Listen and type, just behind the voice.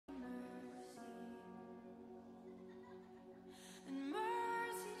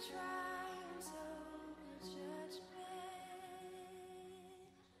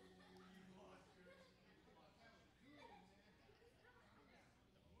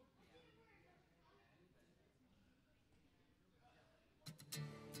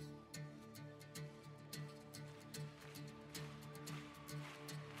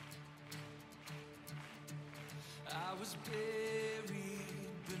was buried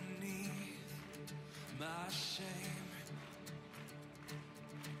beneath my shame.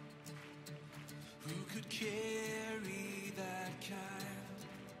 Who could carry that kind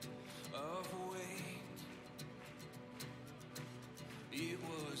of weight? It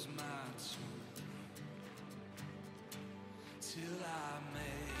was my turn till I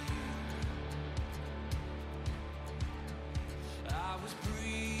made. I was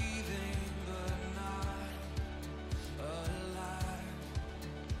breathing but not alive.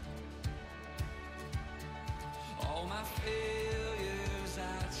 All my failures I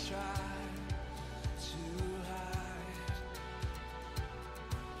tried to hide.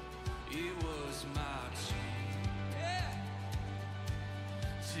 It was my turn, yeah,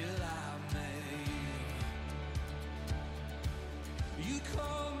 till I made. You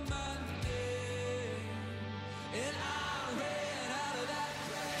called my name and I ran out of that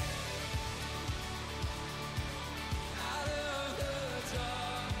grave, out of the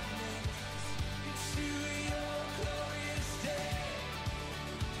darkness into your glorious day.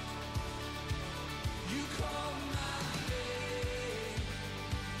 You called my name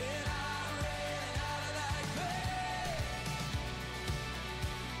and I ran out of that grave,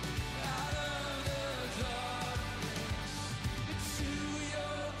 out of the darkness into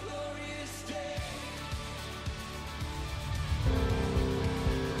your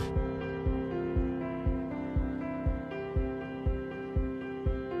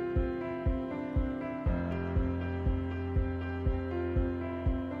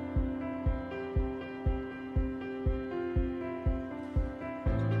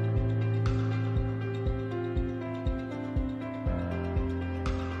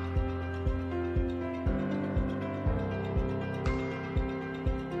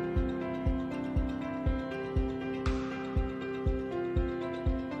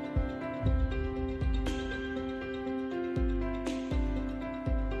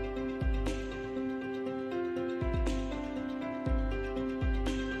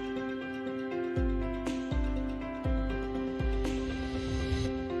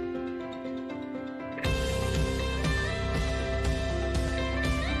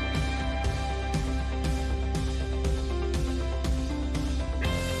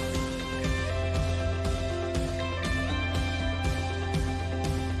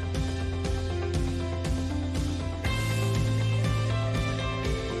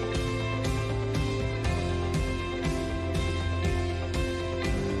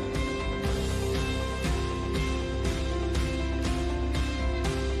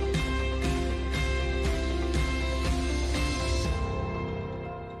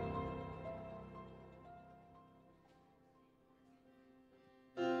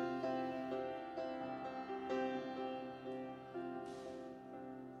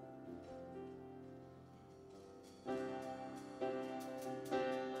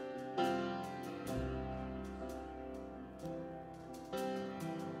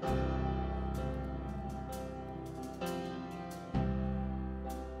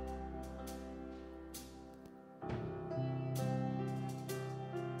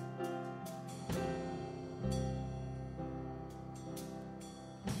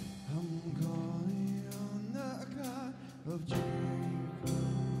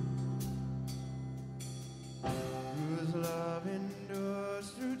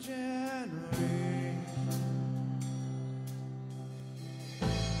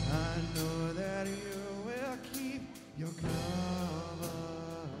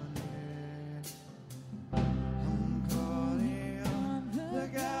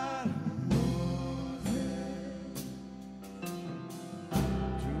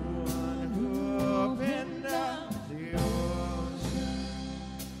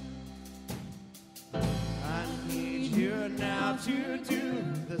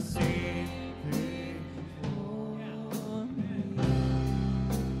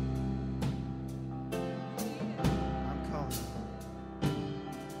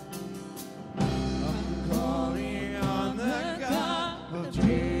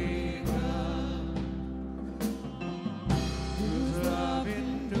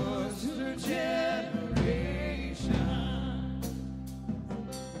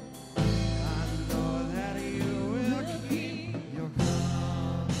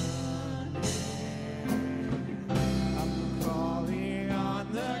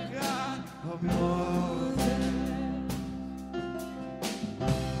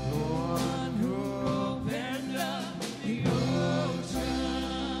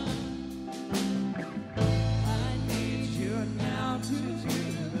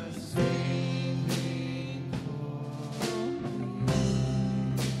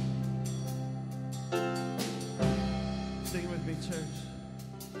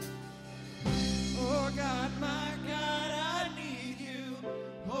Oh God, my God, I need you.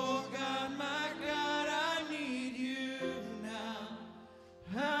 Oh God, my God, I need you now.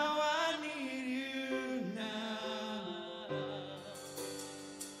 How I need you now.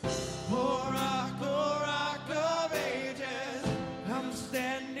 Oh rock of ages, I'm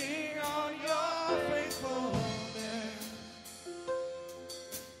standing on your faithfulness.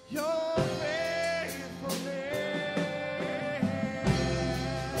 Your faithfulness.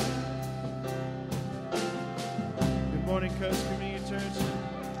 Good morning, Coast Community Church.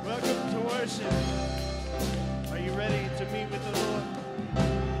 Welcome to worship. Are you ready to meet with the Lord?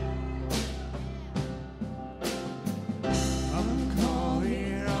 I'm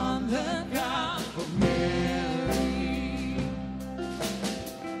calling on the God of Mary,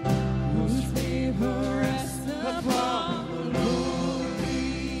 whose favor rests upon the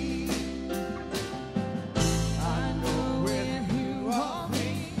lowly. I know with you all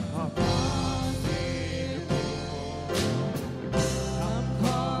things are possible. I'm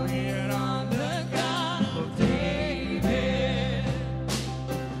calling on the God of David,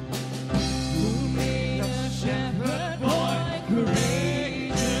 who made a shepherd boy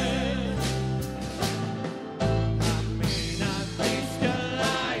courageous. I may not face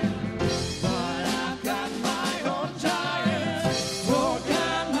Goliath, but I've got my own giants. Oh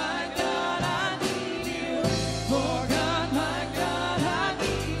God, my God, I need you. Oh God, my God, I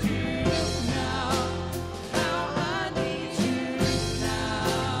need you now. How I need you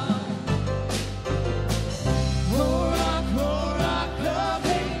now. Oh rock of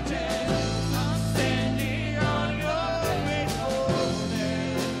ages, I'm standing on your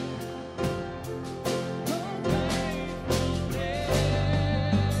faithfulness.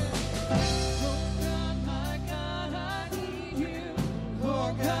 Oh God, my God, I need you.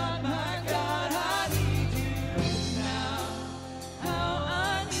 Oh God, my God, I need you now. How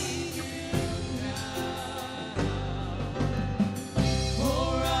I need you now.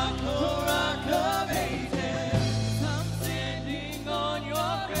 Oh rock of ages, I'm standing on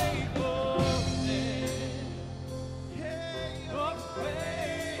your faithfulness. Hey, your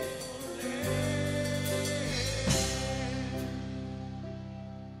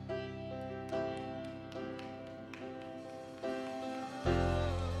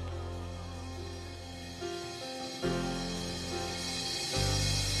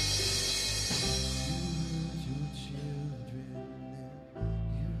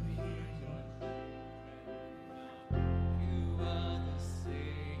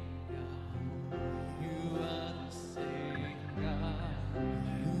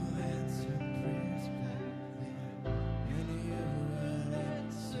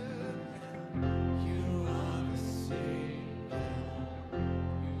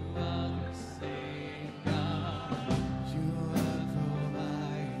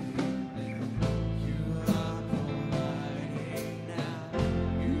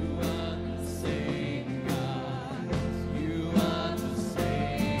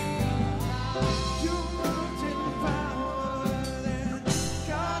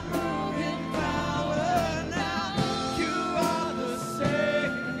God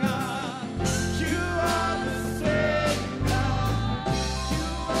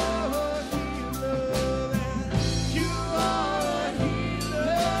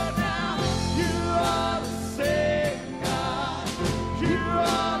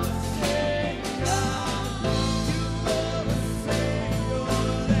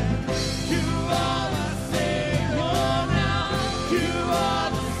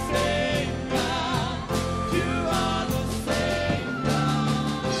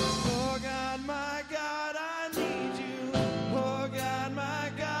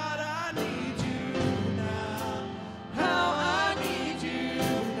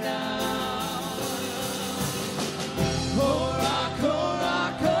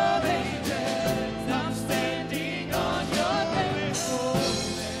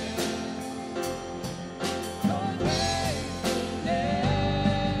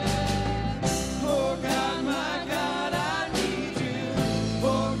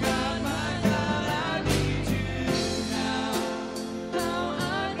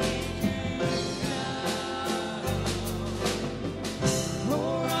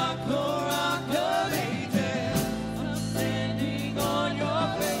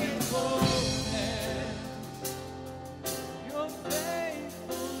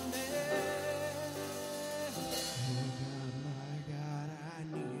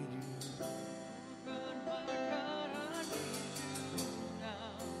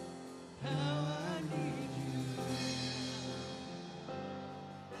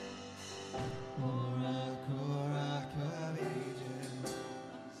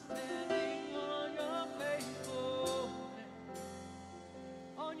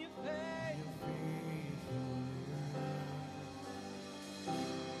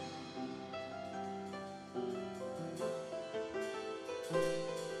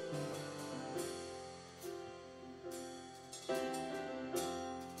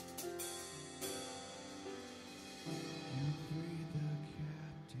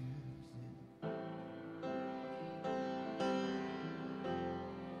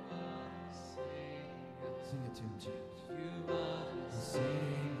Sing it to him, church. You are the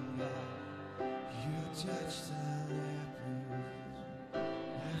Sing God. You touch the lepers. I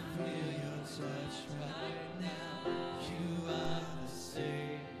feel your touch right now. You are the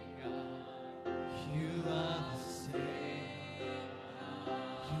same God. You are the same God.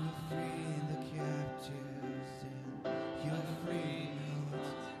 You're freeing the captives and you're freeing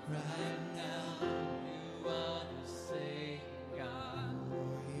us right now. You are the same God.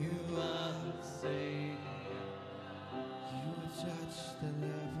 Oh, you are. Same You touch the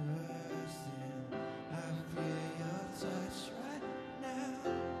lepers and I feel your touch right now.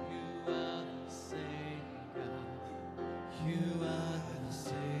 You are the same God. You are the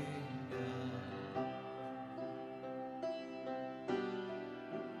same God.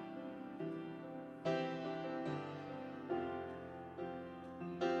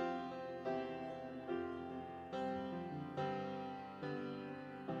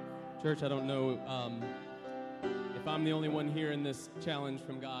 Church, I don't know if I'm the only one here in this challenge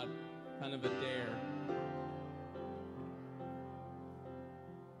from God, kind of a dare.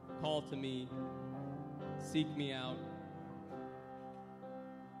 Call to me, seek me out.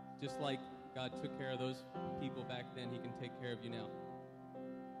 Just like God took care of those people back then, He can take care of you now.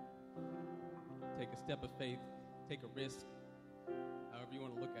 Take a step of faith, take a risk, however you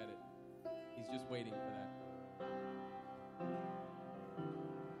want to look at it. He's just waiting for that.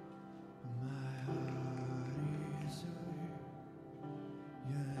 My heart is aware,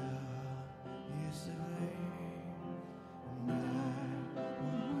 your love is aware, and I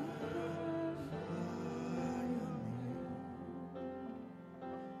want for your name.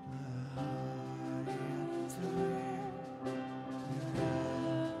 My heart is aware, your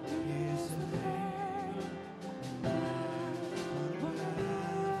love is aware, and I want for your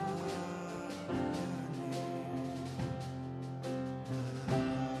name.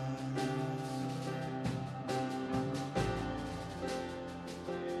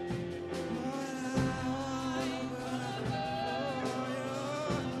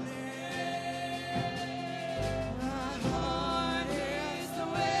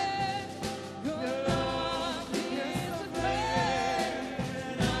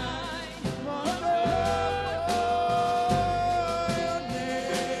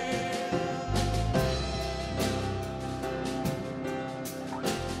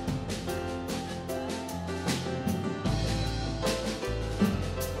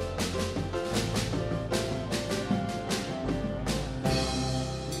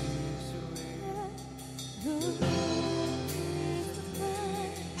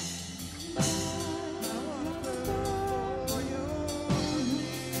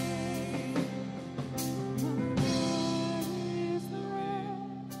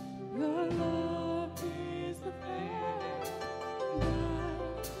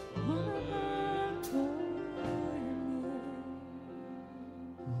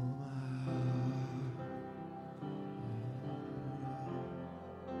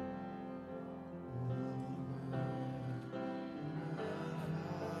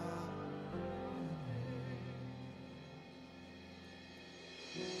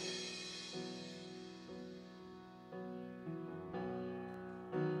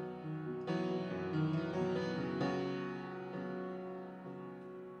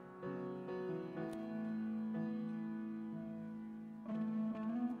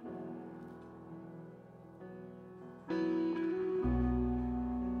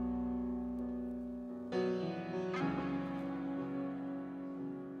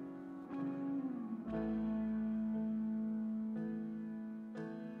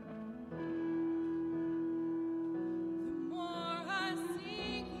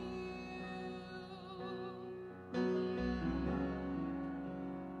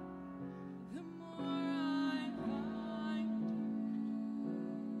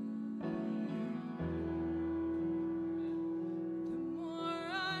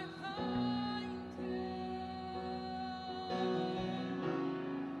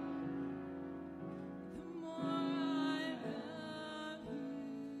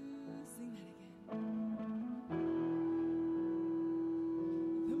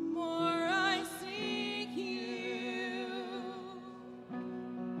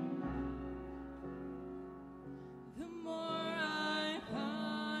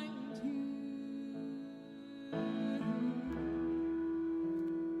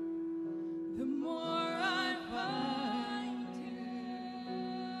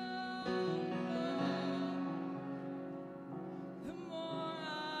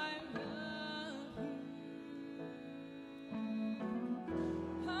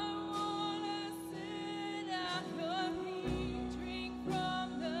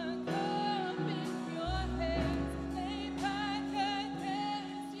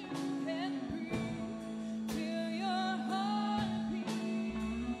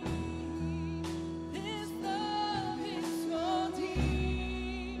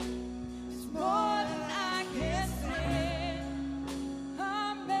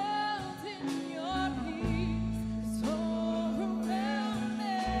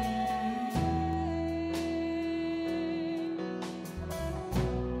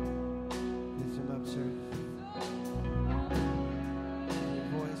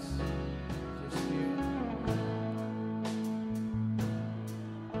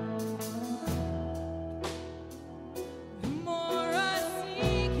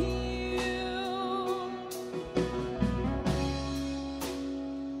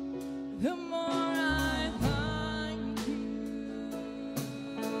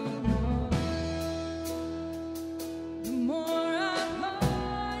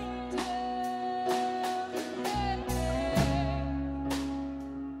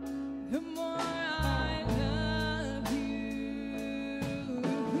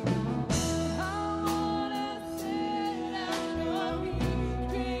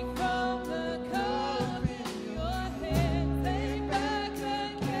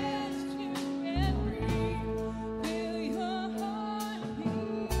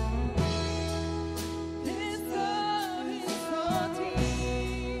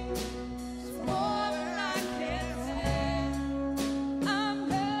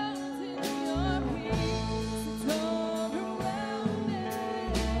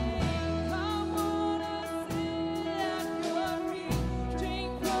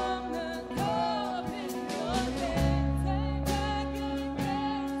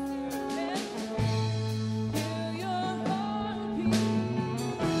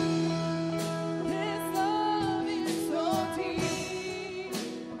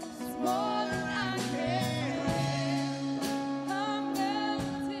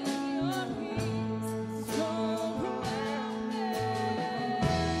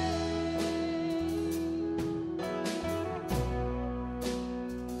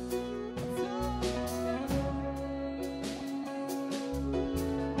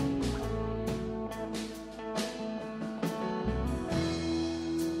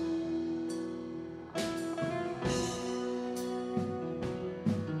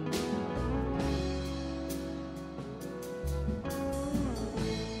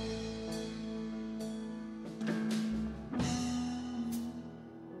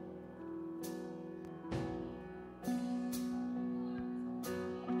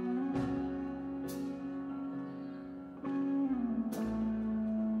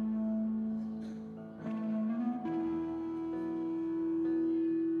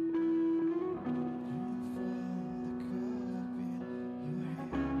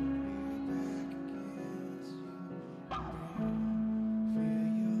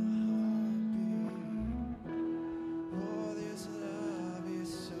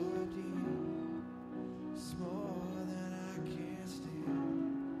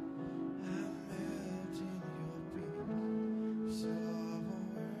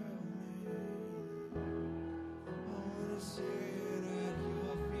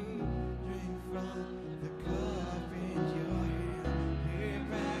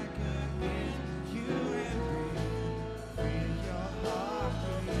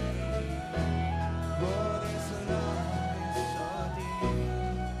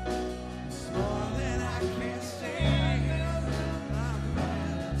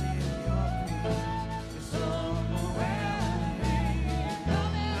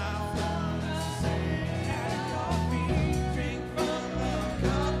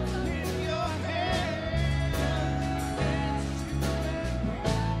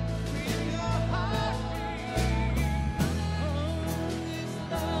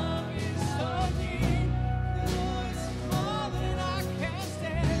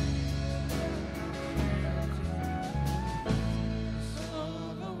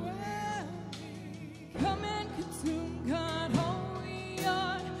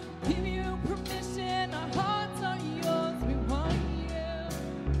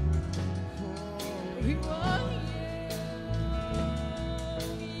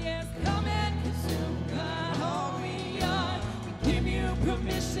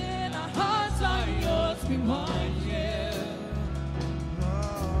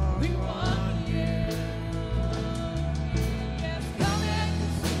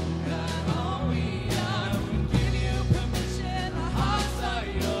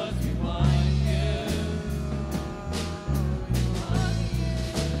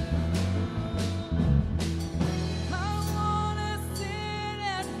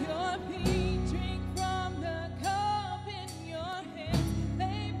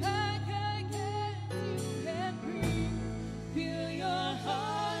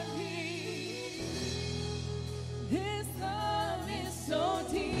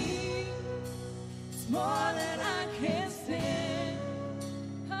 more than I can stand.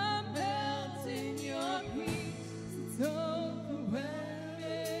 I'm held in your peace. It's overwhelming.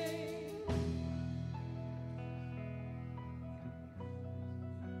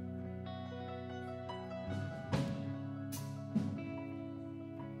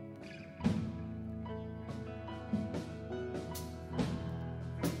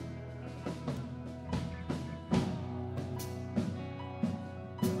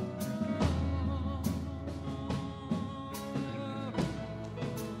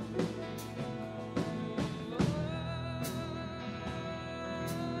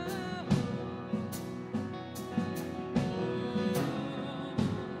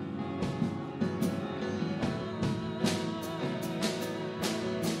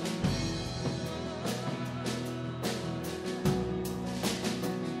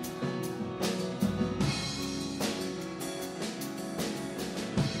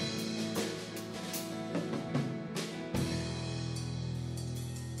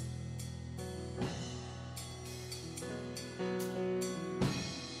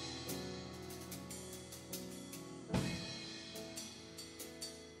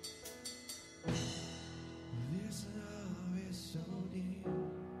 This love is so deep.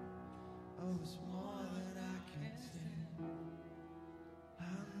 Oh, it's more than I can stand.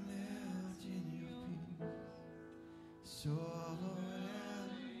 I'm held in your peace. So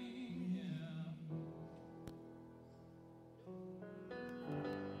overwhelming.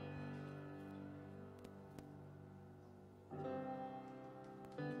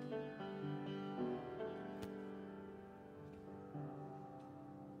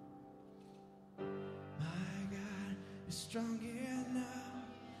 My God is strong enough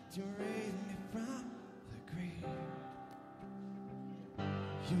to raise me from the grave.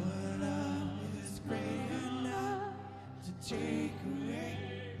 Your love is great enough to take away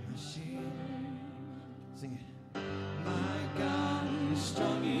my shame. Sing it. My God is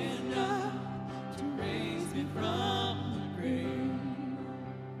strong enough to raise me from the grave.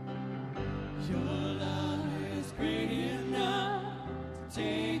 Your love is great enough to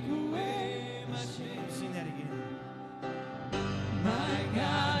take away my shame. Sing that again. My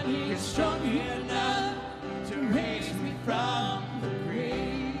God is strong enough to raise me from the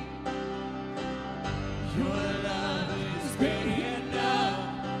grave. Your love is great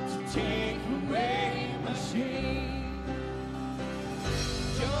enough to take away my shame.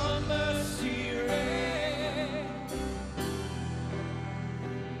 Your mercy reigns.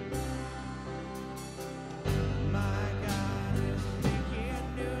 My God is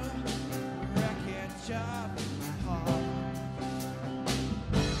making new wreckage of my heart.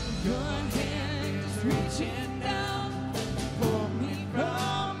 Your hand is reaching down to pull me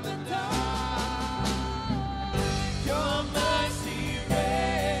from the dark. Your mercy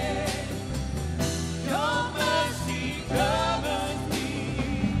reigns. Your mercy covers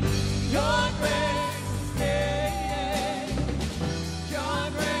me. Your grace sustains. Your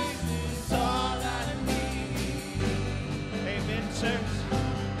grace is all I need. Amen, church.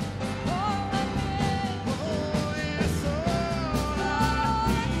 Oh, it's all I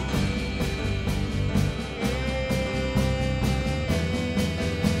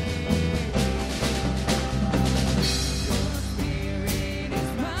Your spirit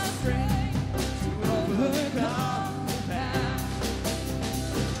is my strength to overcome the past.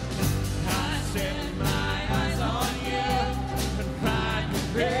 I set my eyes on you and find you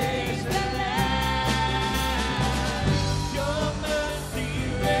praise the Lamb. Your mercy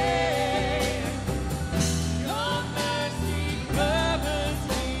reigns. Your mercy covers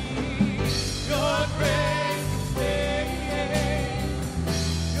me. Your grace sustains.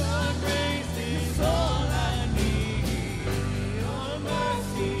 Your grace is all I need. Your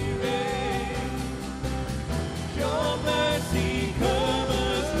mercy reigns. Your mercy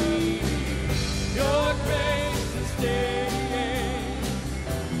covers me. Your grace sustains.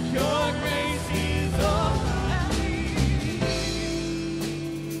 Your grace is all I need.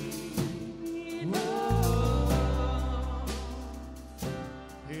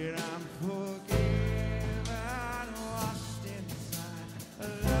 And I'm forgiven, washed inside a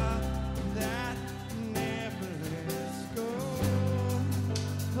love that never lets go.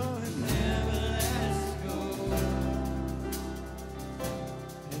 Oh, it never lets go.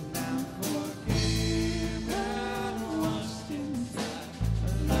 And I'm forgiven, washed inside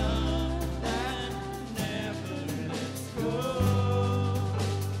a love that never lets go.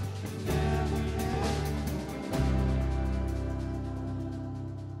 Never lets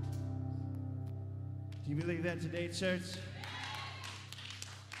Do you believe that today, church?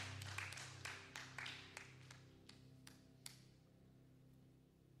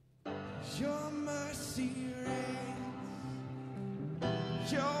 Your mercy reigns.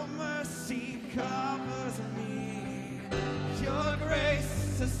 Your mercy covers me. Your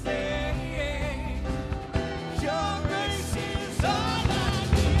grace sustains. Your grace is all I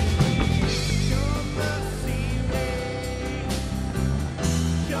need. Your mercy reigns.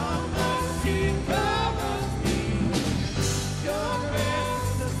 Your mercy covers me. Your grace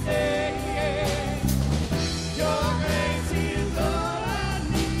sustains. Your grace is all I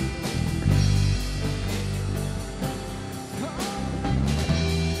need.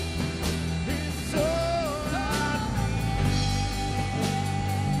 It's all I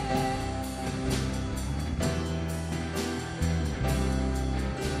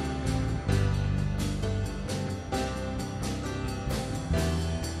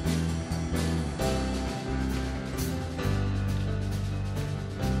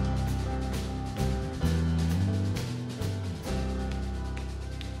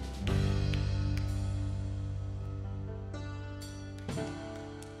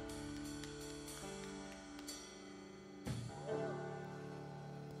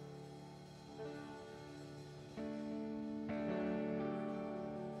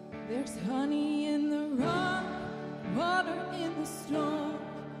There's honey in the rock, water in the storm,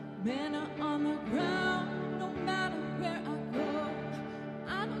 manna on the ground, no matter where I go.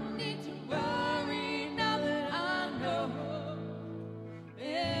 I don't need to worry now that I know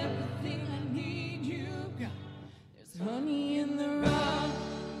everything I need you got. There's honey in the rock.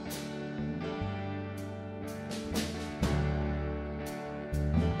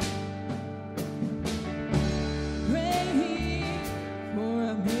 Pray for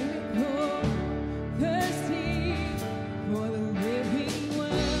a miracle, thirsty for the living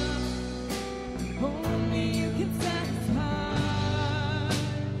well. Only you can satisfy.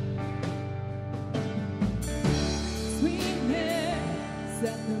 Sweetness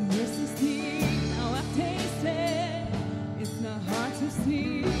at the mercy seat. Now I've tasted, it's not hard to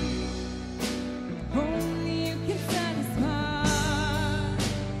see. Only you can satisfy.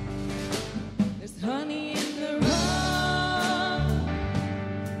 There's honey in the rock.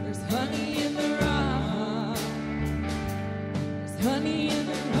 There's honey in the rock. There's honey in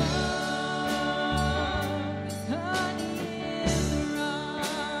the rock. There's honey in the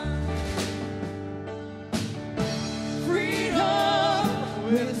rock. Freedom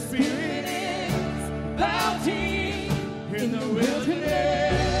where the Spirit is, bounty in the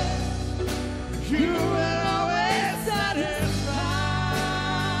wilderness. You will always satisfy.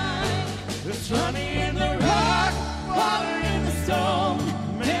 There's honey in the rock, water in the stone,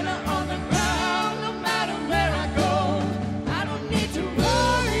 manna on the ground, no matter where I go. I don't need to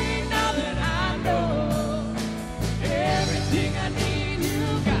worry now that I know everything I need you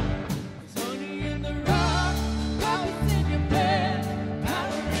got. There's honey in the rock, promise in your bed,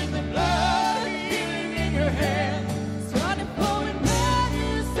 power in the blood, healing in your hand. Started flowing when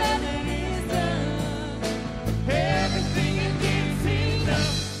you said it is done. Everything you need is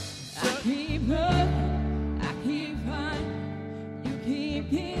enough. I keep looking, I keep finding, you keep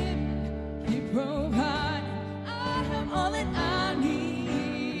giving, keep providing. I have all that I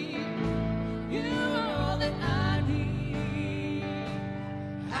need. You are all that I need.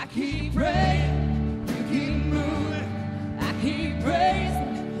 I keep praying, you keep moving. I keep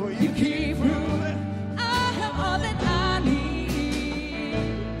praising, you keep proving. I have all that I need.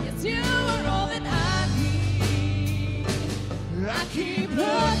 Yes, you are all that I need. I keep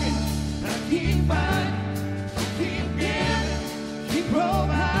looking, I keep finding, keep giving, keep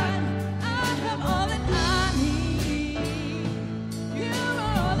providing. I have all that I need. You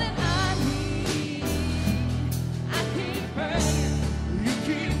are all that I need. I keep praying, you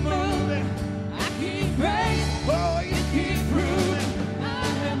keep moving. I keep praying, oh, you keep proving. I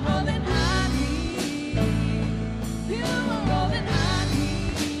have all that I need. You are all that I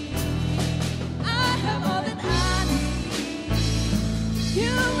need. I have all that I need.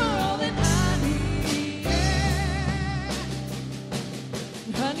 You are all that I need.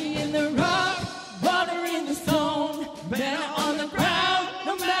 Honey in the rock, water in the stone, manna on the ground,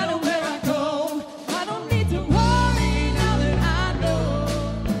 no matter where I go. I don't need to worry now that I know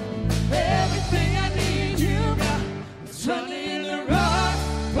everything I need you got. It's honey in the rock,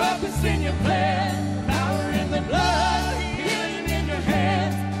 purpose in your plan, power in the blood, healing in your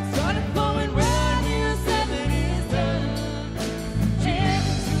hands. Started flowing when you said that it's done. Give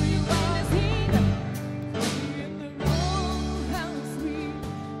it to you all as he does. Honey in the rock,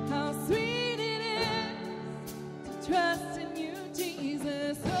 how sweet it is to trust in you,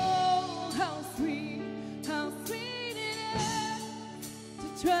 Jesus. Oh, how sweet it is to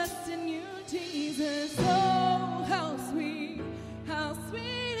trust in you, Jesus. Oh, how sweet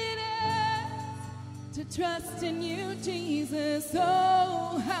it is trust in you, Jesus.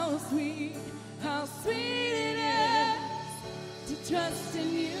 Oh, how sweet it is to trust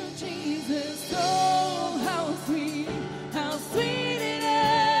in you, Jesus. Oh, how sweet it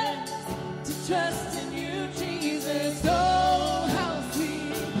is to trust in you, Jesus. Oh, how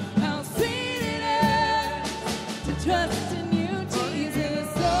sweet it is to trust in you,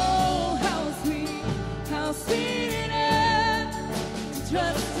 Jesus. Oh, how sweet it is to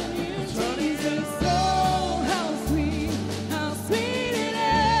trust in you, Jesus. Oh, how sweet it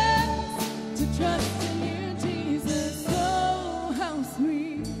is to trust in you, Jesus. Oh, how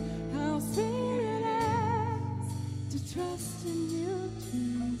sweet it is to trust in you,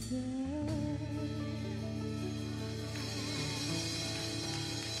 Jesus.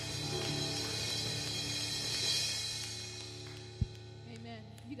 Amen.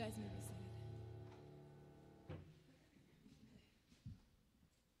 You guys may be seated.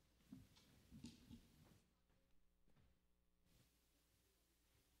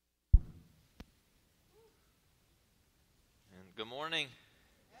 And good morning.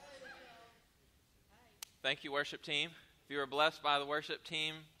 Thank you, worship team. If you were blessed by the worship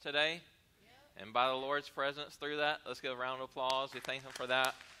team today and by the Lord's presence through that, let's give a round of applause. We thank Him for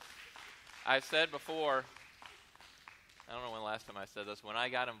that. I've said before, I don't know when the last time I said this, when I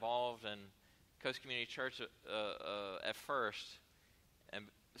got involved in Coast Community Church at first and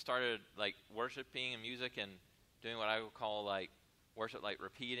started like worshiping and music and doing what I would call like worship, like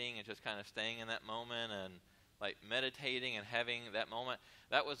repeating and just kind of staying in that moment and like meditating and having that moment,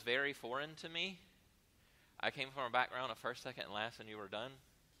 that was very foreign to me. I came from a background of first, second, and last, and you were done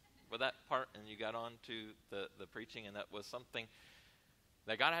with that part, and you got on to the preaching, and that was something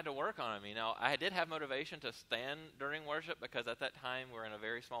that God had to work on me. Now, I did have motivation to stand during worship because at that time we were in a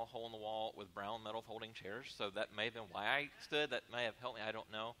very small hole in the wall with brown metal folding chairs, so that may have been why I stood. That may have helped me. I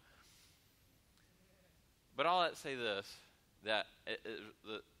don't know. But I'll say this, that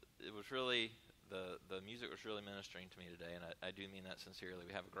it was really, the music was really ministering to me today, and I do mean that sincerely.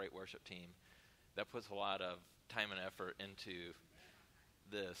 We have a great worship team that puts a lot of time and effort into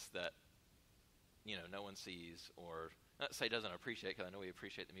this that, you know, no one sees, or not to say doesn't appreciate, because I know we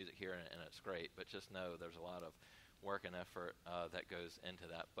appreciate the music here and it's great, but just know there's a lot of work and effort that goes into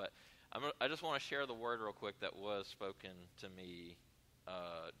that. But I just want to share the word real quick that was spoken to me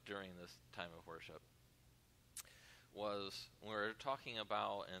during this time of worship. Was when we were talking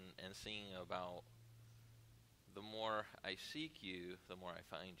about and singing about the more I seek you, the more I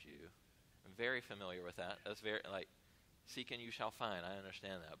find you. I'm very familiar with that. That's very, like, seek and you shall find. I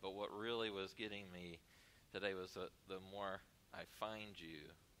understand that. But what really was getting me today was the more I find you,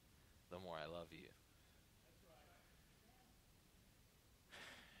 the more I love you.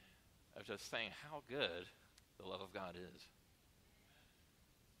 I was just saying how good the love of God is.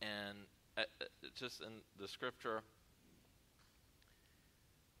 And just in the scripture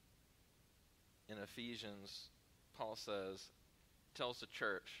in Ephesians, Paul tells the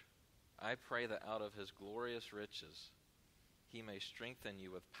church, I pray that out of his glorious riches he may strengthen you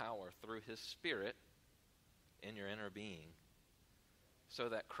with power through his Spirit in your inner being, so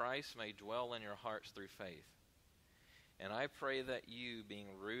that Christ may dwell in your hearts through faith. And I pray that you, being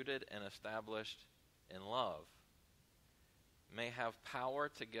rooted and established in love, may have power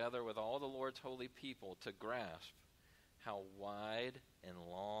together with all the Lord's holy people to grasp how wide and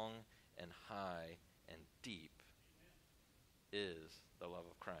long and high and deep is the love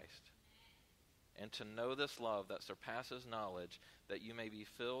of Christ. And to know this love that surpasses knowledge, that you may be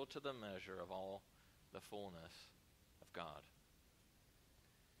filled to the measure of all the fullness of God.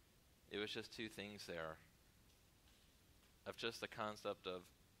 It was just two things there of just the concept of,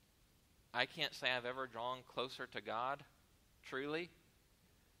 I can't say I've ever drawn closer to God, truly,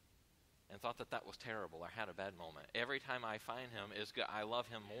 and thought that was terrible or had a bad moment. Every time I find him, I love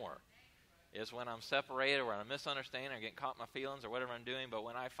him more. It's when I'm separated or I'm misunderstanding or getting caught in my feelings or whatever I'm doing, but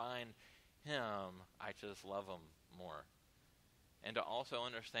when I find him, I just love him more. And to also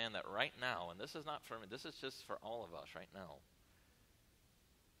understand that right now, and this is not for me, this is just for all of us right now.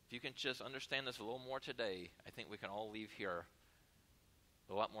 If you can just understand this a little more today, I think we can all leave here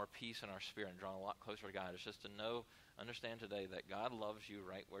with a lot more peace in our spirit and drawn a lot closer to God. It's just to understand today that God loves you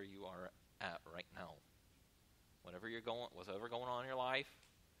right where you are at right now. Whatever's going on in your life,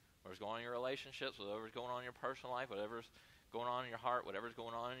 whatever's going on in your relationships, whatever's going on in your personal life, whatever's going on in your heart, whatever's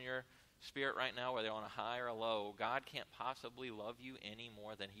going on in your spirit right now, whether on a high or a low, God can't possibly love you any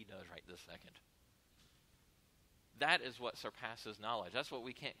more than he does right this second. That is what surpasses knowledge. That's what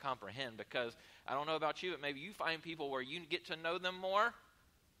we can't comprehend, because I don't know about you, but maybe you find people where you get to know them more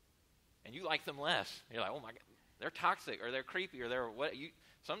and you like them less. You're like, oh my God, they're toxic or they're creepy or they're what you.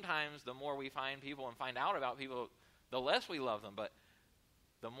 Sometimes the more we find people and find out about people, the less we love them. But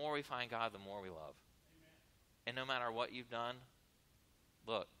the more we find God, the more we love. Amen. And no matter what you've done,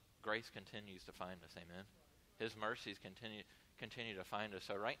 look, grace continues to find us. Amen. His mercies continue to find us.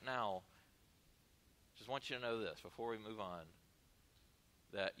 So right now, just want you to know this before we move on,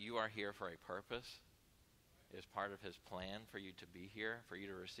 that you are here for a purpose. It is part of his plan for you to be here, for you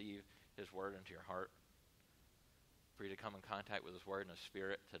to receive his word into your heart, for you to come in contact with his word and his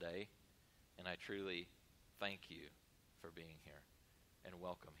spirit today. And I truly thank you for being here and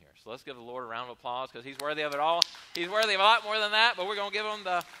welcome here. So let's give the Lord a round of applause because he's worthy of it all. He's worthy of a lot more than that, but we're going to give him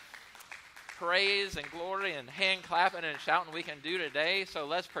the praise and glory and hand clapping and shouting we can do today. So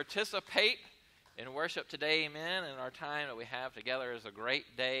let's participate in worship today, amen. And our time that we have together is a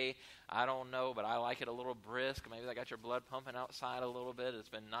great day. I don't know, but I like it a little brisk. Maybe I got your blood pumping outside a little bit. It's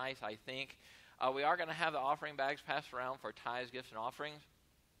been nice, I think. We are going to have the offering bags passed around for tithes, gifts, and offerings.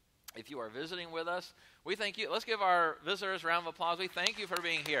 If you are visiting with us, we thank you. Let's give our visitors a round of applause. We thank you for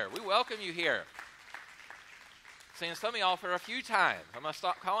being here. We welcome you here. Seen some of y'all for a few times. I'm going to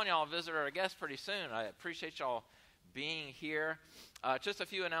stop calling y'all a visitor or a guest pretty soon. I appreciate y'all being here. Just a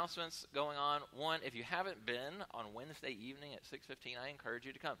few announcements going on. One, if you haven't been on Wednesday evening at 6:15, I encourage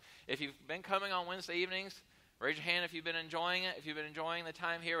you to come. If you've been coming on Wednesday evenings, raise your hand if you've been enjoying it. If you've been enjoying the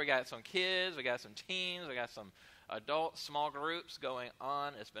time here, we got some kids, we got some teens, we got some adult small groups going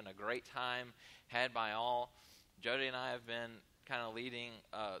on. It's been a great time had by all. Jody and I have been kind of leading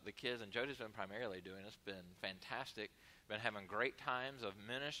the kids, and Jody's been primarily doing it. It's been fantastic. Been having great times of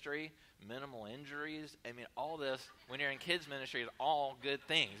ministry, minimal injuries. I mean, all this, when you're in kids ministry, is all good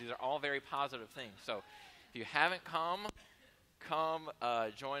things. These are all very positive things. So if you haven't come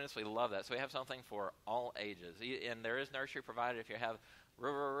join us. We love that. So we have something for all ages. And there is nursery provided. If you have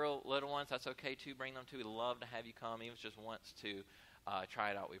real little ones, that's okay too. Bring them too. We'd love to have you come, even if just once to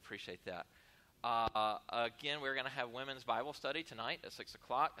try it out. We appreciate that. Again, we're going to have women's Bible study tonight at 6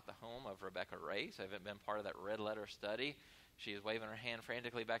 o'clock at the home of Rebecca Ray. So if you haven't been part of that red letter study, she is waving her hand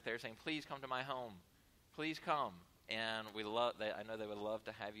frantically back there saying, please come to my home. Please come. And we love that. I know they would love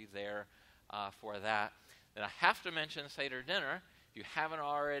to have you there for that. Then I have to mention Seder dinner. If you haven't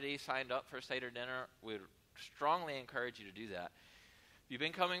already signed up for Seder dinner, we would strongly encourage you to do that. If you've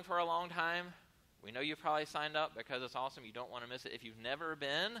been coming for a long time, we know you've probably signed up because it's awesome. You don't want to miss it. If you've never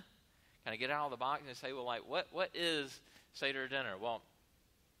been, kind of get out of the box and say, well, like, what is Seder dinner? Well,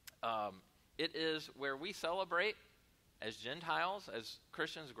 it is where we celebrate as Gentiles, as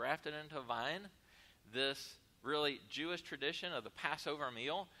Christians grafted into vine, this really Jewish tradition of the Passover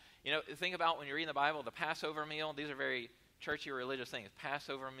meal. You know, think about when you're reading the Bible, the Passover meal, these are very churchy religious things.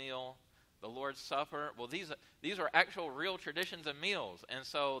 Passover meal, the Lord's Supper. Well, these are actual real traditions and meals. And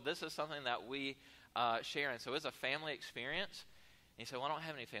so this is something that we share. And so it's a family experience. And you say, well, I don't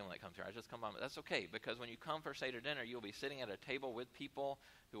have any family that comes here. I just come by. That's okay, because when you come for Seder dinner, you'll be sitting at a table with people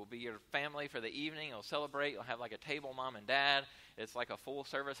who will be your family for the evening. You'll celebrate. You'll have like a table, mom and dad. It's like a full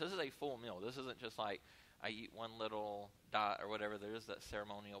service. This is a full meal. This isn't just like I eat one little dot or whatever. There is that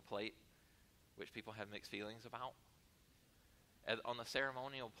ceremonial plate, which people have mixed feelings about. On the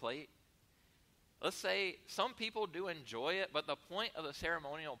ceremonial plate, let's say some people do enjoy it, but the point of the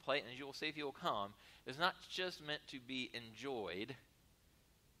ceremonial plate, and as you will see if you will come, is not just meant to be enjoyed.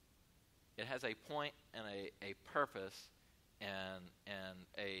 It has a point and a purpose and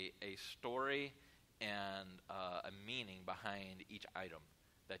a story and a meaning behind each item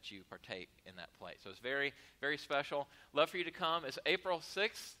that you partake in that plate. So it's very, very special. Love for you to come. It's April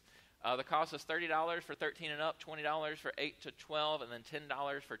 6th. The cost is $30 for 13 and up, $20 for 8 to 12, and then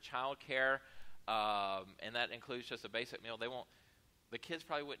 $10 for child care. And that includes just a basic meal. The kids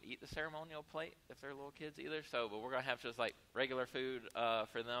probably wouldn't eat the ceremonial plate if they're little kids either. So, but we're going to have just like regular food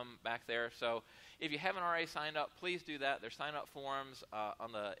for them back there. So if you haven't already signed up, please do that. There's sign-up forms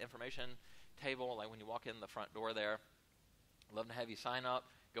on the information table, like when you walk in the front door there. Love to have you sign up.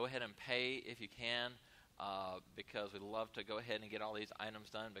 Go ahead and pay if you can, because we'd love to go ahead and get all these items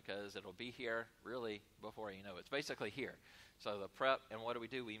done, because it'll be here really before you know it. It's basically here. So the prep, and what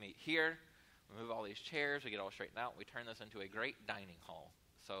do? We meet here. We move all these chairs. We get all straightened out. We turn this into a great dining hall.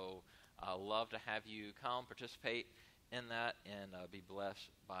 So love to have you come, participate in that, and be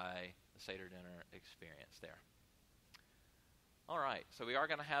blessed by the Seder dinner experience there. All right, so we are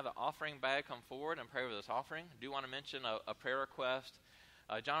going to have the offering bag come forward and pray over this offering. I do want to mention a prayer request.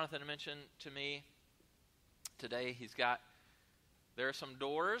 Jonathan mentioned to me today there are some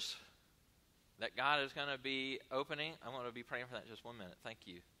doors that God is going to be opening. I'm going to be praying for that in just 1 minute. Thank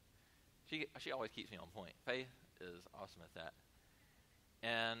you. She always keeps me on point. Faith is awesome at that.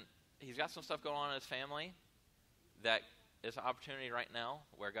 And he's got some stuff going on in his family that it's an opportunity right now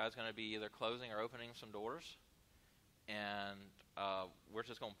where God's going to be either closing or opening some doors. And we're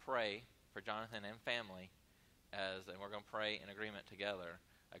just going to pray for Jonathan and family, and we're going to pray in agreement together.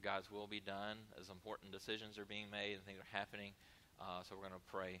 God's will be done as important decisions are being made and things are happening. So we're going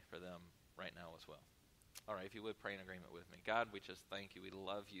to pray for them right now as well. All right, if you would pray in agreement with me. God, we just thank you. We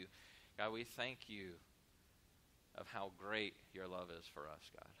love you. God, we thank you of how great your love is for us,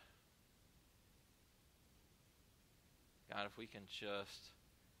 God. God, if we can just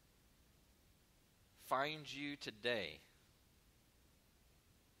find you today.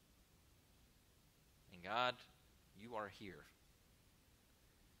 And God, you are here.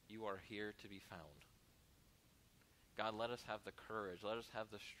 You are here to be found. God, let us have the courage. Let us have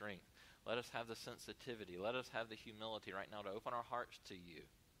the strength. Let us have the sensitivity. Let us have the humility right now to open our hearts to you.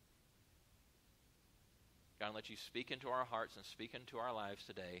 God, let you speak into our hearts and speak into our lives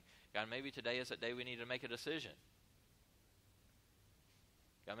today. God, maybe today is a day we need to make a decision.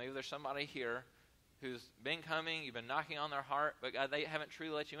 God, maybe there's somebody here who's been coming, you've been knocking on their heart, but God, they haven't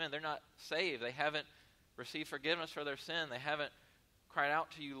truly let you in. They're not saved. They haven't received forgiveness for their sin. They haven't cried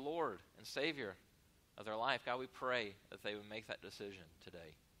out to you, Lord and Savior of their life. God, we pray that they would make that decision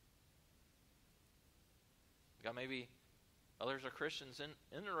today. God, maybe others are Christians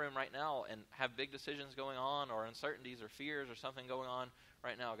in the room right now and have big decisions going on or uncertainties or fears or something going on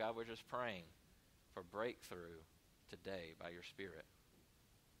right now. God, we're just praying for breakthrough today by your Spirit.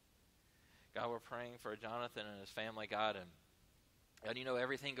 God, we're praying for Jonathan and his family, God, and you know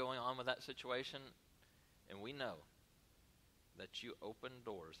everything going on with that situation, and we know that you open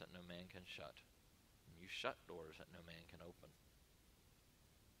doors that no man can shut, and you shut doors that no man can open.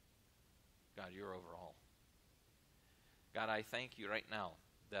 God, you're over all. God, I thank you right now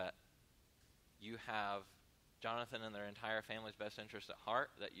that you have Jonathan and their entire family's best interest at heart,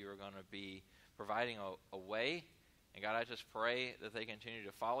 that you are going to be providing a way. And God, I just pray that they continue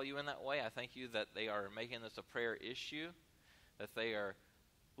to follow you in that way. I thank you that they are making this a prayer issue, that they are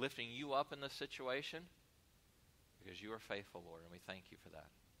lifting you up in this situation, because you are faithful, Lord, and we thank you for that.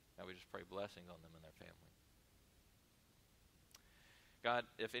 God, we just pray blessings on them and their family. God,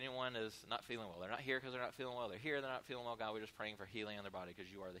 if anyone is not feeling well, they're not here because they're not feeling well, they're here, they're not feeling well, God, we're just praying for healing in their body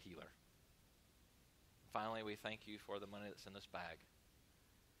because you are the healer. Finally, we thank you for the money that's in this bag.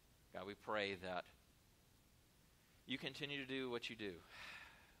 God, we pray that you continue to do what you do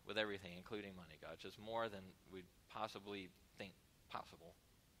with everything, including money, God. It's just more than we'd possibly think possible.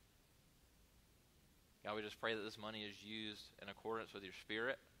 God, we just pray that this money is used in accordance with your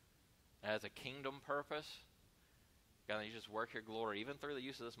Spirit as a kingdom purpose. God, that you just work your glory, even through the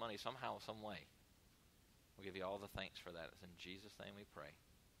use of this money, somehow, some way. We'll give you all the thanks for that. It's in Jesus' name we pray.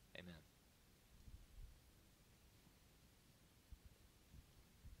 Amen.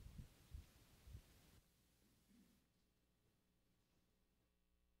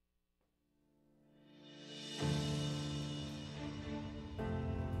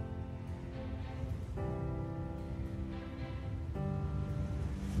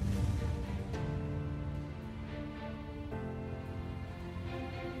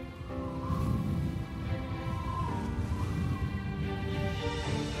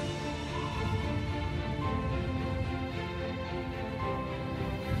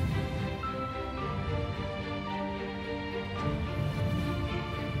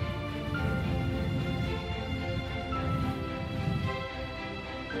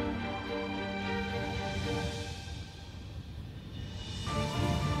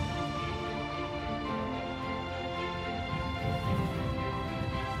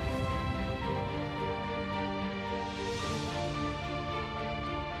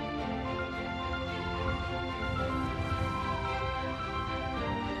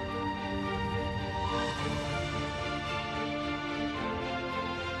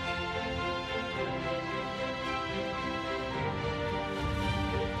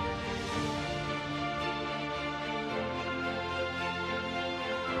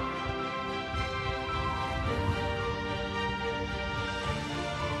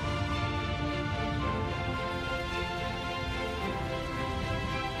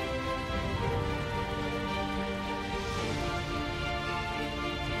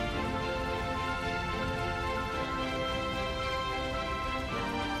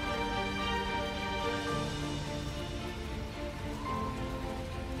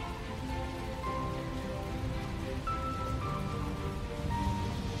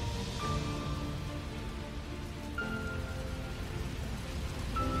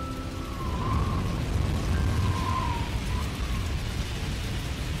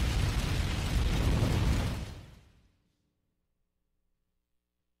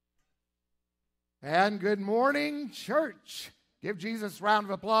 And good morning, church. Give Jesus a round of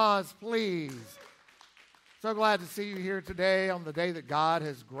applause, please. So glad to see you here today on the day that God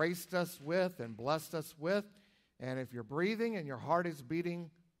has graced us with and blessed us with. And if you're breathing and your heart is beating,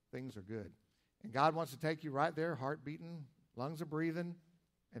 things are good. And God wants to take you right there, heart beating, lungs are breathing,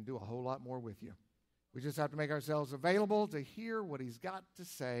 and do a whole lot more with you. We just have to make ourselves available to hear what He's got to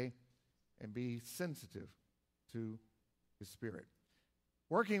say and be sensitive to His Spirit.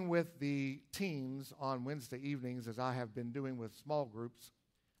 Working with the teams on Wednesday evenings, as I have been doing with small groups,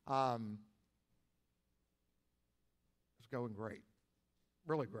 it's going great,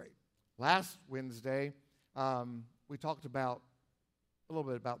 really great. Last Wednesday, we talked about a little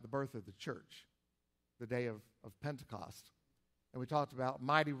bit about the birth of the church, the day of Pentecost. And we talked about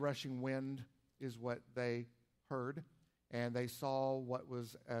mighty rushing wind is what they heard, and they saw what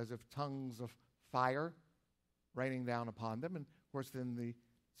was as if tongues of fire raining down upon them. And of course, then the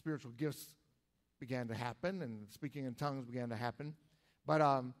spiritual gifts began to happen, and speaking in tongues began to happen. But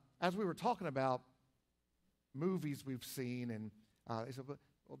as we were talking about movies we've seen, and they said,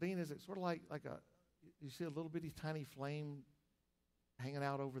 well, Dean, is it sort of like you see a little bitty tiny flame hanging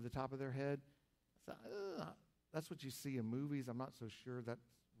out over the top of their head? I said, that's what you see in movies. I'm not so sure that's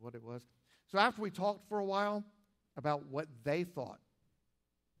what it was. So after we talked for a while about what they thought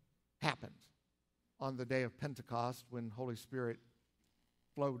happened on the day of Pentecost when Holy Spirit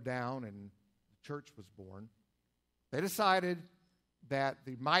flowed down and the church was born, they decided that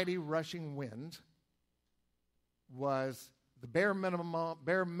the mighty rushing wind was the bare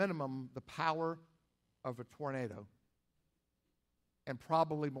minimum the power of a tornado, and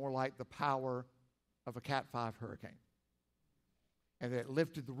probably more like the power of a Cat 5 hurricane. And it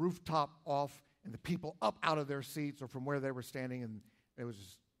lifted the rooftop off and the people up out of their seats or from where they were standing, and it was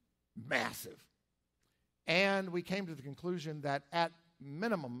just massive. And we came to the conclusion that at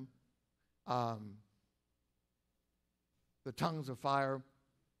minimum, the tongues of fire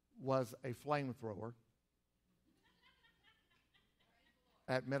was a flamethrower,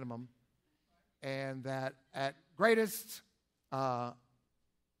 at minimum, and that at greatest, a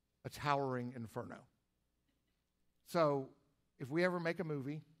towering inferno. So if we ever make a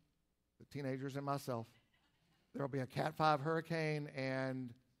movie, the teenagers and myself, there will be a Cat 5 hurricane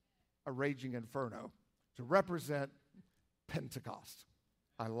and a raging inferno to represent Pentecost.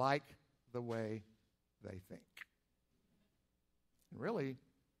 I like the way they think. And really,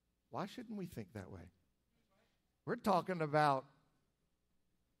 why shouldn't we think that way? We're talking about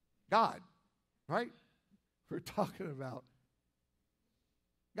God, right? We're talking about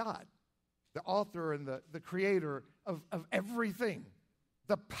God, the author and the creator of everything,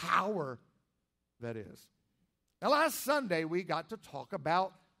 the power that is. Now, last Sunday, we got to talk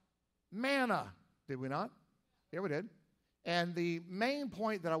about manna, did we not? Yeah, we did. And the main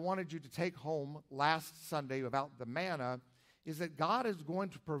point that I wanted you to take home last Sunday about the manna is that God is going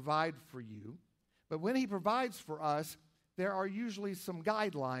to provide for you, but when He provides for us, there are usually some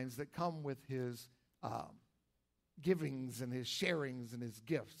guidelines that come with His givings and His sharings and His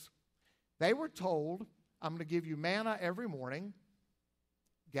gifts. They were told, I'm going to give you manna every morning,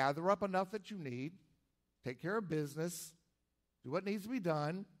 gather up enough that you need, take care of business, do what needs to be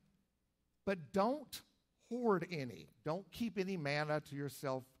done, but don't hoard any. Don't keep any manna to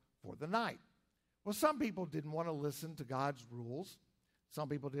yourself for the night. Well, some people didn't want to listen to God's rules. Some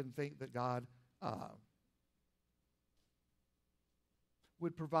people didn't think that God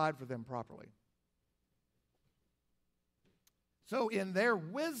would provide for them properly. So in their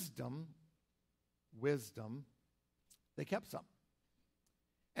wisdom, they kept some.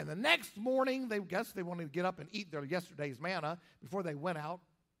 And the next morning, they wanted to get up and eat their yesterday's manna before they went out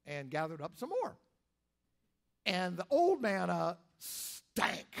and gathered up some more. And the old manna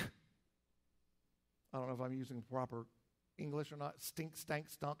stank. I don't know if I'm using proper English or not. Stink, stank,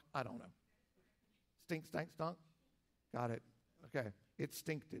 stunk. I don't know. Stink, stank, stunk. Got it. Okay. It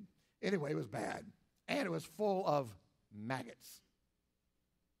stinked. Anyway, it was bad. And it was full of maggots.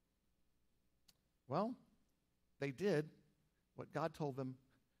 Well, they did what God told them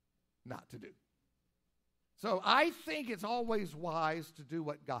not to do. So I think it's always wise to do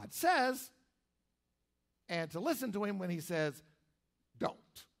what God says and to listen to Him when He says, don't.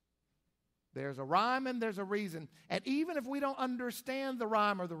 There's a rhyme and there's a reason. And even if we don't understand the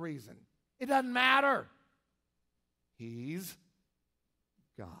rhyme or the reason, it doesn't matter. He's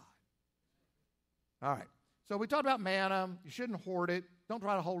God. All right. So we talked about manna. You shouldn't hoard it. Don't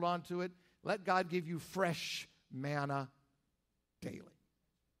try to hold on to it. Let God give you fresh manna daily.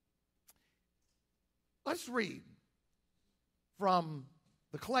 Let's read from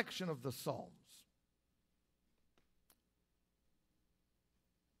the collection of the Psalms.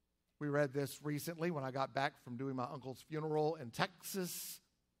 We read this recently when I got back from doing my uncle's funeral in Texas.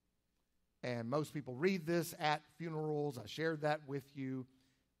 And most people read this at funerals. I shared that with you.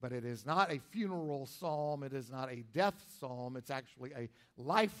 But it is not a funeral psalm. It is not a death psalm. It's actually a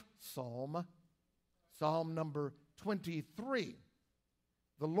life psalm. Psalm number 23.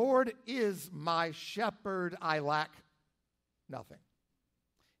 The Lord is my shepherd. I lack nothing.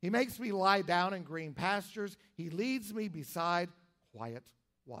 He makes me lie down in green pastures. He leads me beside quiet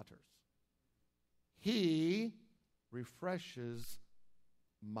waters. He refreshes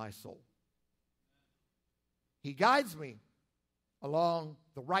my soul. He guides me along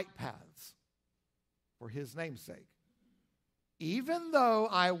the right paths for his name's sake. Even though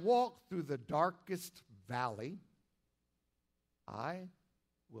I walk through the darkest valley, I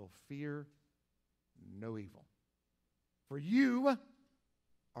will fear no evil. For you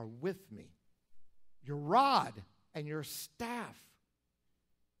are with me. Your rod and your staff,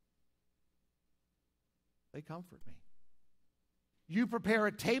 they comfort me. You prepare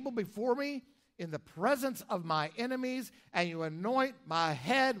a table before me in the presence of my enemies, and you anoint my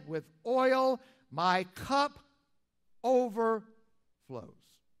head with oil. My cup overflows.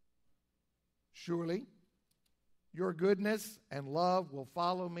 Surely your goodness and love will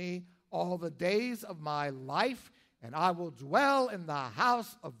follow me all the days of my life, and I will dwell in the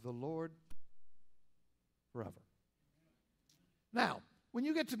house of the Lord forever. Now, when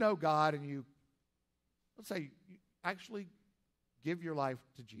you get to know God and you, let's say, you actually give your life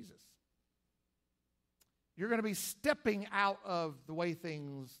to Jesus, you're going to be stepping out of the way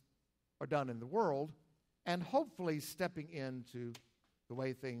things are done in the world and hopefully stepping into the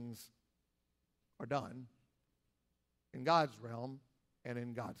way things are done in God's realm and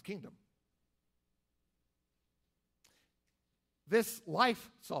in God's kingdom. This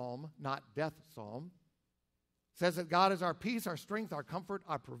life psalm, not death psalm, says that God is our peace, our strength, our comfort,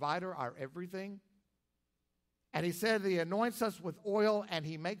 our provider, our everything. And he said that he anoints us with oil and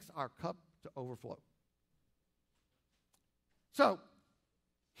he makes our cup to overflow. So,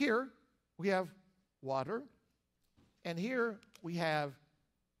 here we have water, and here we have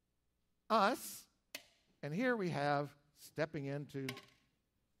us, and here we have stepping into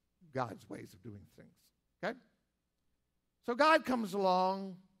God's ways of doing things. Okay? So God comes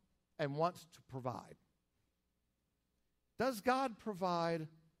along and wants to provide. Does God provide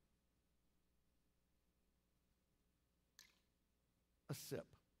a sip?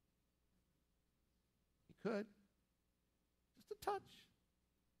 He could. Just a touch.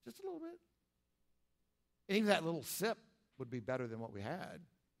 Just a little bit. And even that little sip would be better than what we had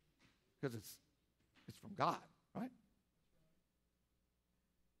because it's from God, right?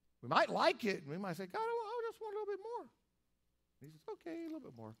 We might like it, and we might say, God, I just want a little bit more. And he says, okay, a little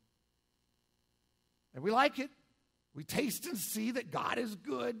bit more. And we like it. We taste and see that God is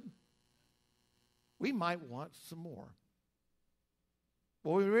good. We might want some more.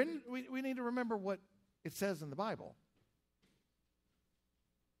 Well, we need to remember what it says in the Bible.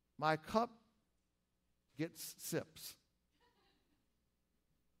 My cup gets sips.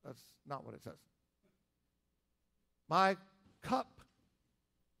 That's not what it says. My cup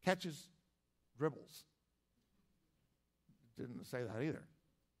catches dribbles. It didn't say that either.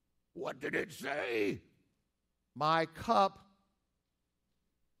 What did it say? My cup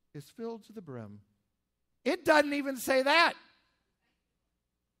is filled to the brim. It doesn't even say that.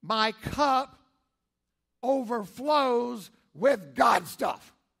 My cup overflows with God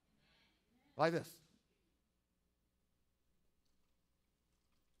stuff. Like this.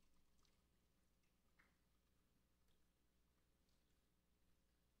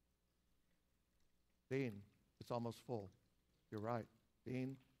 Dean, it's almost full. You're right.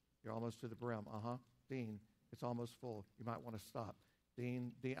 Dean, you're almost to the brim. Dean, it's almost full. You might want to stop.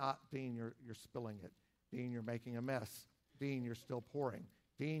 Dean, you're spilling it. Dean, you're making a mess. Dean, you're still pouring.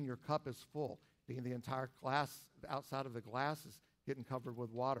 Dean, your cup is full. Dean, the entire glass, outside of the glass is getting covered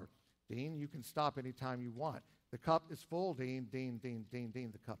with water. Dean, you can stop anytime you want. The cup is full, Dean, Dean,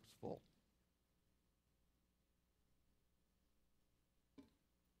 the cup's full.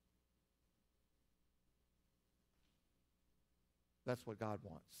 That's what God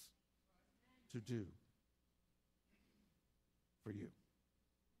wants to do for you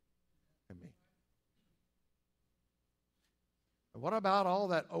and me. And what about all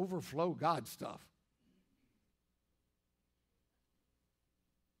that overflow God stuff?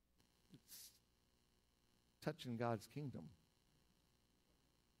 It's touching God's kingdom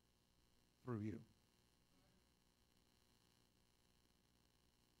through you.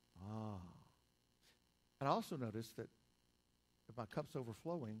 And I also noticed that if my cup's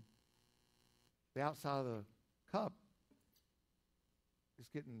overflowing, the outside of the cup is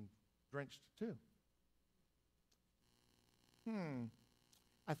getting drenched too.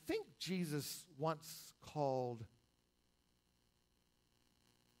 I think Jesus once called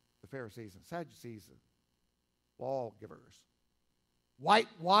the Pharisees and Sadducees lawgivers.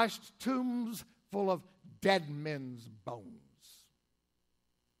 Whitewashed tombs full of dead men's bones.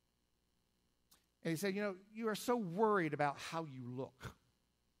 And he said, you are so worried about how you look.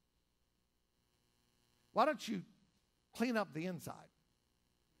 Why don't you clean up the inside?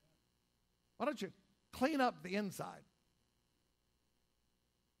 Why don't you clean up the inside?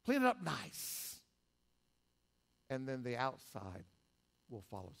 Clean it up nice. And then the outside will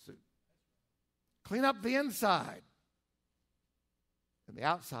follow suit. Clean up the inside. And the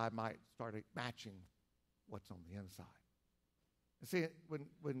outside might start matching what's on the inside. And see,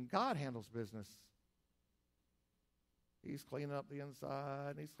 when God handles business, He's cleaning up the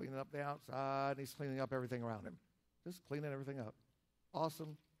inside, He's cleaning up the outside, He's cleaning up everything around Him. Just cleaning everything up.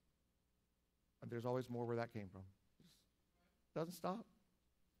 Awesome. And there's always more where that came from. Just doesn't stop.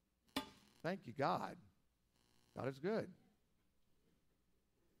 Thank you, God. God is good.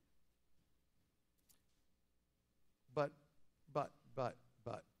 But,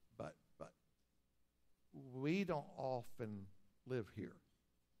 we don't often live here.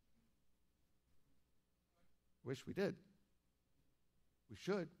 Wish we did. We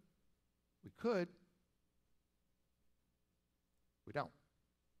should. We could. We don't.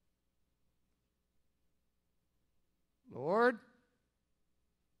 Lord,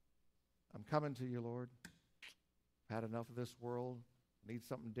 I'm coming to you, Lord. I've had enough of this world. I need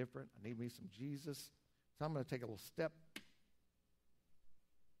something different. I need me some Jesus. So I'm going to take a little step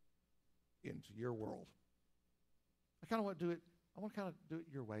into your world. I kind of want to do it. I want to kind of do it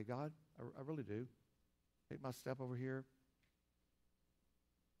your way, God. I really do. Take my step over here.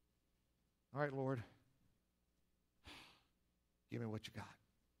 All right, Lord. Give me what you got.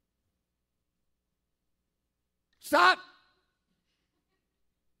 Stop!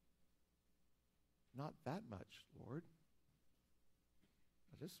 Not that much, Lord.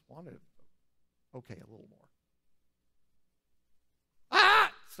 I just wanted, okay, a little more.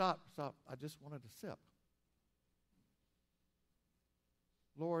 Ah! Stop. I just wanted a sip.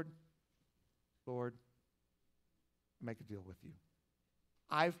 Lord, make a deal with you.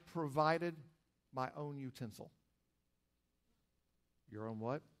 I've provided my own utensil. Your own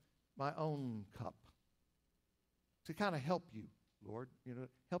what? My own cup. To kind of help you, Lord,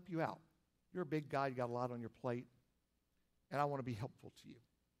 help you out. You're a big guy, you got a lot on your plate, and I want to be helpful to you.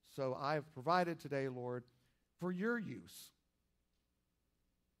 So I've provided today, Lord, for your use,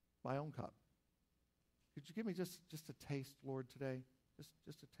 my own cup. Could you give me just a taste, Lord, today?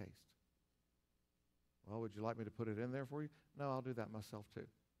 Just a taste. Well, would you like me to put it in there for you? No, I'll do that myself too.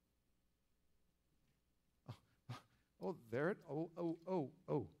 Oh, there it.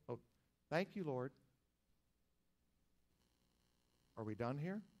 Oh. Thank you, Lord. Are we done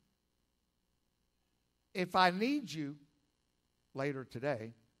here? If I need you later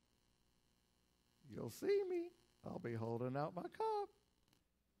today, you'll see me. I'll be holding out my cup.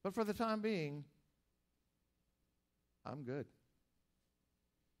 But for the time being, I'm good.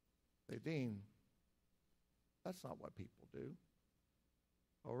 Say, Dean, that's not what people do.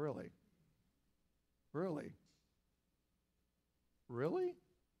 Oh, really? Really? Really?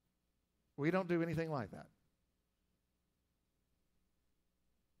 We don't do anything like that.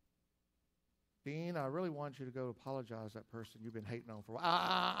 Dean, I really want you to go apologize to that person you've been hating on for a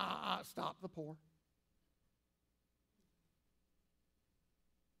while. Stop the pour.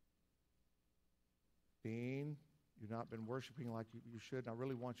 Dean, you've not been worshiping like you should, and I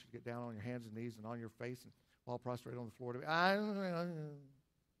really want you to get down on your hands and knees and on your face and fall prostrate on the floor to me.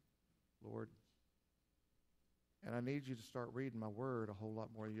 Lord, and I need you to start reading my word a whole lot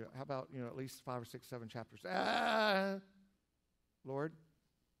more. How about, at least 5 or 6, 7 chapters? Lord,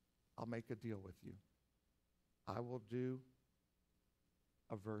 I'll make a deal with you. I will do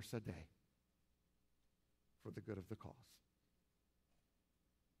a verse a day for the good of the cause.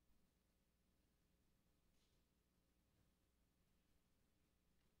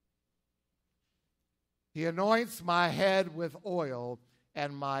 He anoints my head with oil,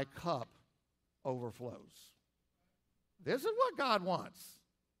 and my cup overflows. This is what God wants.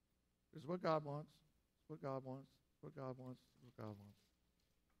 This is what God wants. This is what God wants. This is what God wants. This is what God wants.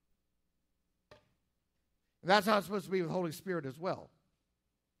 And that's how it's supposed to be with Holy Spirit as well.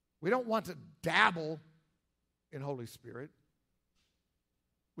 We don't want to dabble in Holy Spirit.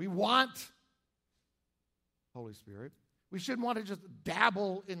 We want Holy Spirit. We shouldn't want to just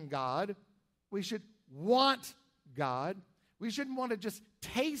dabble in God. We should want God. We shouldn't want to just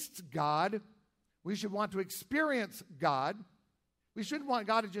taste God. We should want to experience God. We shouldn't want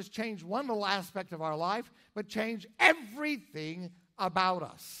God to just change one little aspect of our life, but change everything about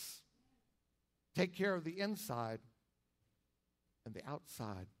us. Take care of the inside, and the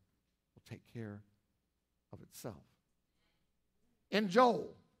outside will take care of itself. In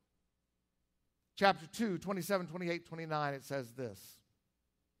Joel, chapter 2, 27, 28, 29, it says this.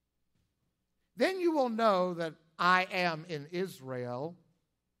 Then you will know that I am in Israel,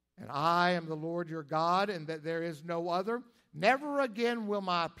 and I am the Lord your God, and that there is no other. Never again will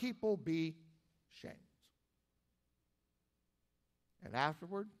my people be shamed. And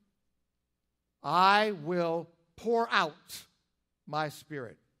afterward, I will pour out my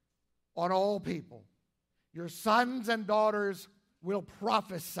Spirit on all people. Your sons and daughters will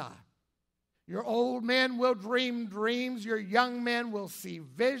prophesy. Your old men will dream dreams. Your young men will see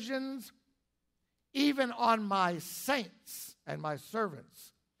visions. Even on my saints and my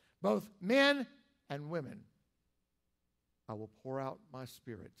servants, both men and women, I will pour out my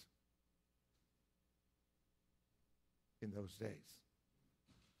Spirit in those days.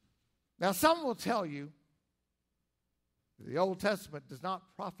 Now, some will tell you that the Old Testament does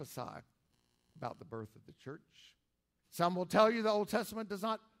not prophesy about the birth of the church. Some will tell you the Old Testament does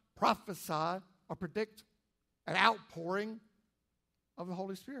not prophesy or predict an outpouring of the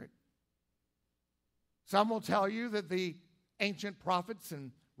Holy Spirit. Some will tell you that the ancient prophets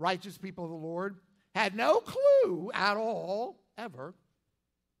and righteous people of the Lord had no clue at all, ever,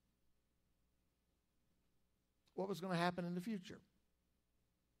 what was going to happen in the future,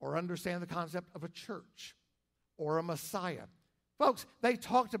 or understand the concept of a church or a Messiah. Folks, they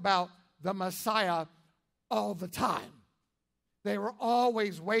talked about the Messiah all the time. They were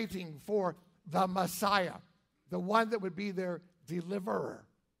always waiting for the Messiah, the one that would be their deliverer.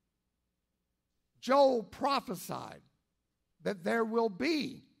 Joel prophesied that there will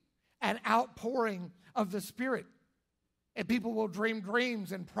be an outpouring of the Spirit, and people will dream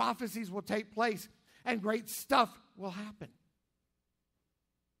dreams, and prophecies will take place, and great stuff will happen.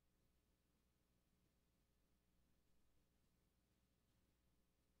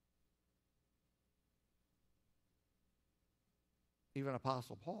 Even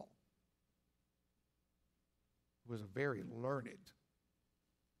Apostle Paul, who was a very learned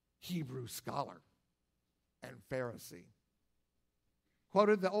Hebrew scholar and Pharisee,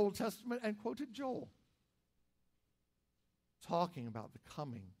 quoted the Old Testament and quoted Joel, talking about the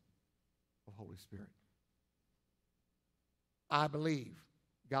coming of Holy Spirit. I believe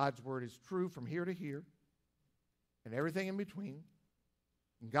God's word is true from here to here and everything in between.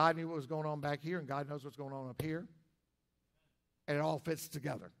 And God knew what was going on back here, and God knows what's going on up here. And it all fits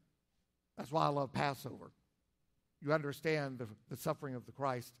together. That's why I love Passover. You understand the suffering of the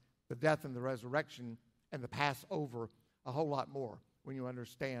Christ, the death and the resurrection, and the Passover a whole lot more when you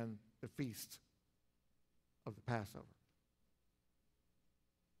understand the feast of the Passover.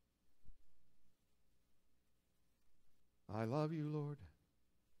 I love you, Lord,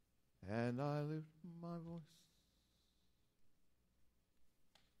 and I lift my voice.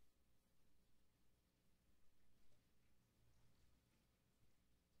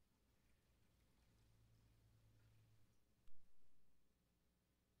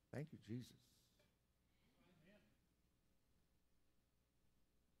 Thank you, Jesus.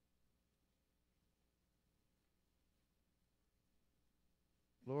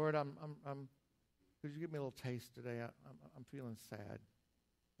 Lord, could you give me a little taste today? I'm feeling sad.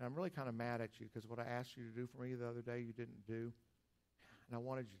 And I'm really kind of mad at you because what I asked you to do for me the other day, you didn't do. And I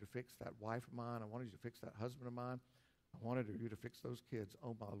wanted you to fix that wife of mine. I wanted you to fix that husband of mine. I wanted you to fix those kids.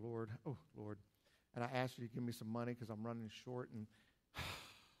 Oh, my Lord. Oh, Lord. And I asked you to give me some money because I'm running short. And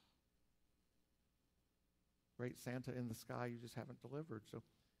great Santa in the sky, you just haven't delivered. So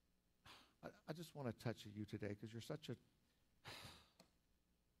I just want to touch you today because you're such a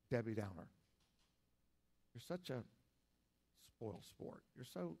Debbie Downer. You're such a spoil sport.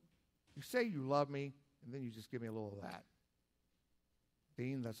 You say you love me, and then you just give me a little of that.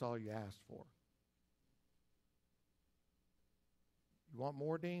 Dean, that's all you asked for. You want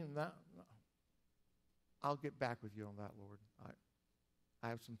more, Dean? No. I'll get back with you on that, Lord. I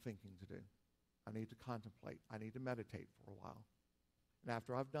have some thinking to do. I need to contemplate. I need to meditate for a while. And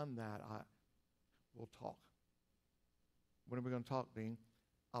after I've done that, we'll talk. When are we going to talk, Dean?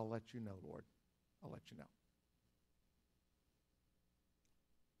 I'll let you know, Lord. I'll let you know.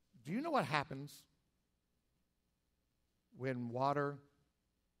 Do you know what happens when water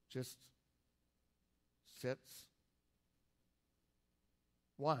just sits?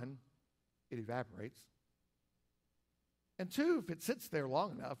 One, it evaporates. And two, if it sits there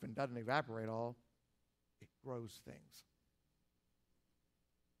long enough and doesn't evaporate all, it grows things.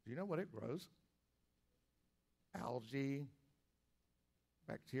 Do you know what it grows? Algae,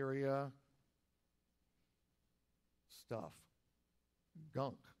 bacteria, stuff,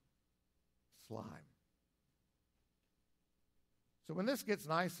 gunk, slime. So when this gets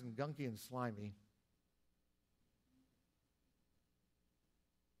nice and gunky and slimy,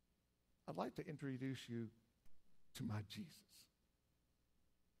 I'd like to introduce you to my Jesus.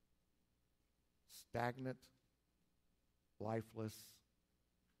 Stagnant, lifeless,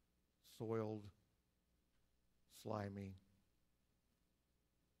 soiled, slimy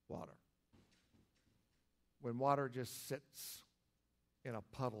water. When water just sits in a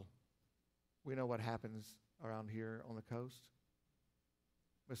puddle, we know what happens around here on the coast.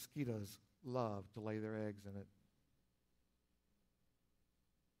 Mosquitoes love to lay their eggs in it.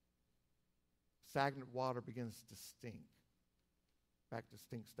 Stagnant water begins to stink. Back to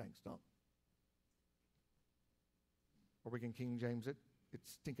stink, stank, stunk. Or we can King James it, it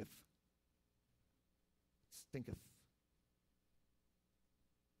stinketh. It stinketh.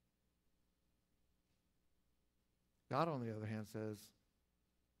 God, on the other hand, says,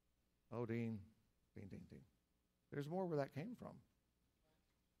 oh, Dean, Dean. There's more where that came from.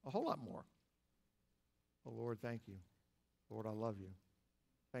 A whole lot more. Oh, Lord, thank you. Lord, I love you.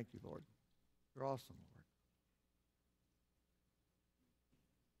 Thank you, Lord. You're awesome,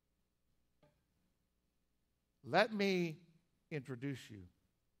 Lord. Let me introduce you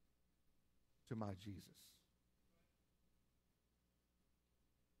to my Jesus.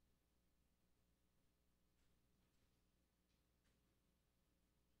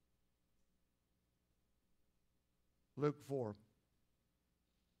 Luke 4,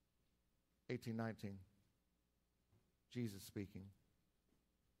 18, 19. Jesus speaking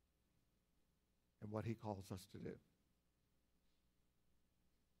and what he calls us to do.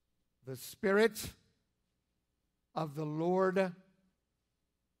 The Spirit of the Lord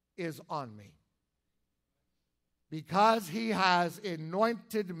is on me, because he has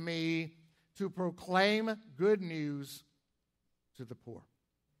anointed me to proclaim good news to the poor.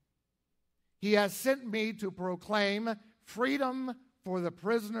 He has sent me to proclaim freedom for the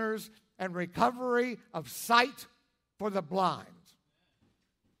prisoners and recovery of sight for the blind,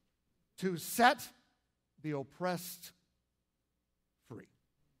 to set the oppressed free.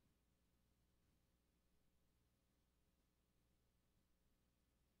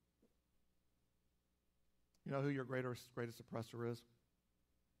 You know who your greatest oppressor is?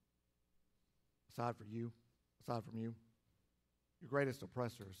 Aside from you, your greatest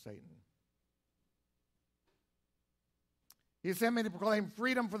oppressor is Satan. He sent me to proclaim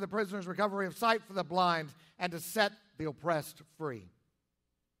freedom for the prisoners, recovery of sight for the blind, and to set the oppressed free.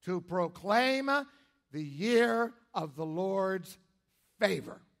 To proclaim the year of the Lord's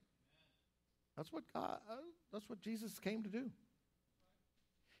favor. That's what Jesus came to do.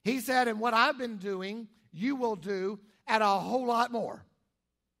 He said, and what I've been doing, you will do, and a whole lot more.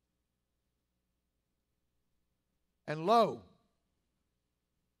 And lo,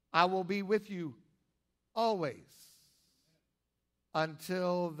 I will be with you always,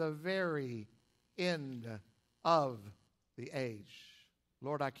 until the very end of the age.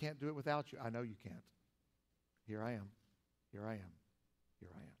 Lord, I can't do it without you. I know you can't. Here I am. Here I am.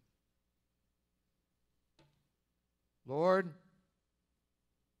 Here I am. Lord,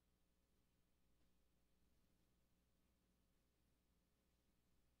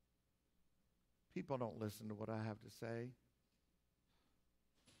 people don't listen to what I have to say.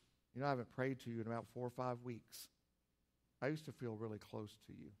 You know, I haven't prayed to you in about 4 or 5 weeks. I used to feel really close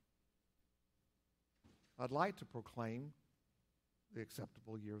to you. I'd like to proclaim the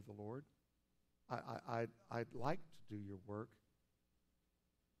acceptable year of the Lord. I'd like to do your work.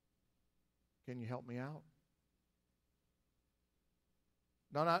 Can you help me out?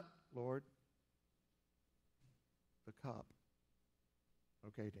 No, not, Lord. The cup.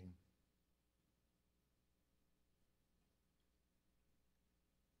 Okay, Dean.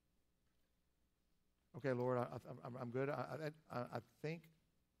 Okay, Lord, I'm good. I think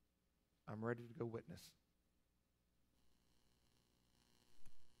I'm ready to go witness.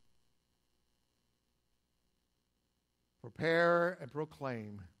 Prepare and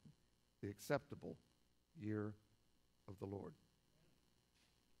proclaim the acceptable year of the Lord.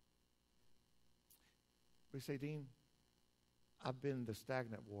 We say, Dean, I've been the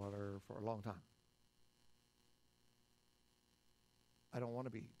stagnant water for a long time. I don't want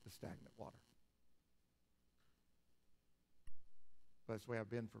to be the stagnant water. But that's the way I've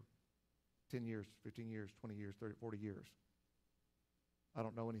been for 10 years, 15 years, 20 years, 30, 40 years. I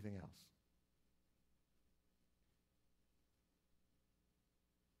don't know anything else.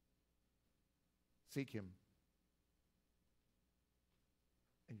 Seek him,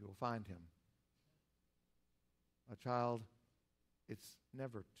 and you will find him. My child, It's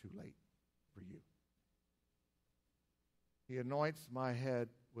never too late for you. He anoints my head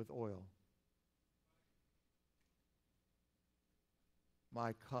with oil.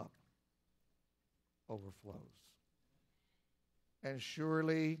 My cup overflows. And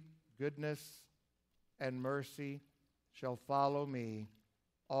surely goodness and mercy shall follow me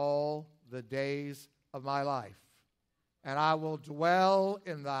all the days of my life. And I will dwell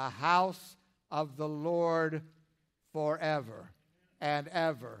in the house of the Lord forever and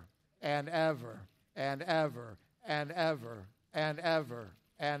ever and ever and ever and ever and ever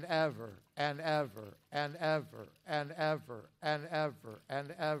and ever and ever and ever and ever and ever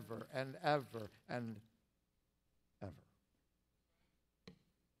and ever and ever and ever.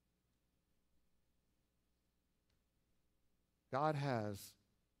 God has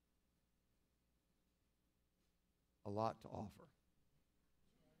a lot to offer.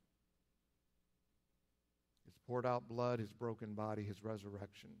 His poured out blood, his broken body, his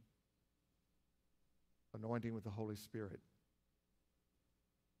resurrection, anointing with the Holy Spirit,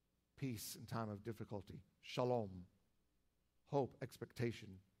 peace in time of difficulty, shalom, hope, expectation,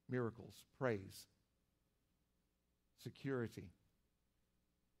 miracles, praise, security,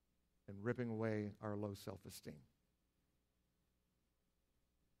 and ripping away our low self-esteem.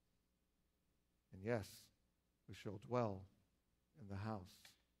 And yes, we shall dwell in the house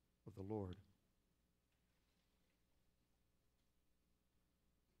of the Lord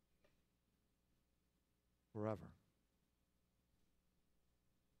forever.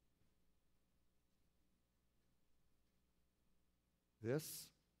 This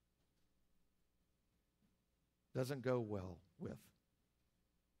doesn't go well with.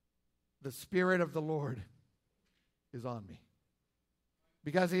 The Spirit of the Lord is on me,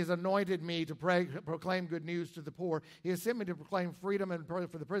 because he has anointed me to proclaim good news to the poor. He has sent me to proclaim freedom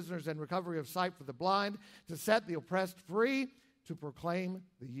for the prisoners and recovery of sight for the blind, to set the oppressed free, to proclaim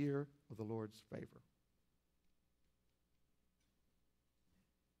the year of the Lord's favor.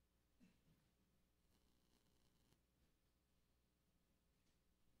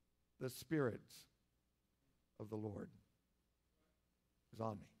 The Spirit of the Lord is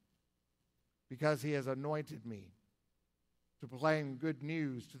on me, because he has anointed me to proclaim good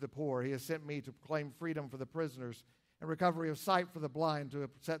news to the poor. He has sent me to proclaim freedom for the prisoners and recovery of sight for the blind, to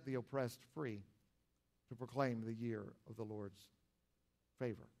set the oppressed free, to proclaim the year of the Lord's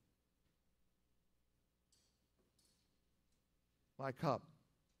favor. My cup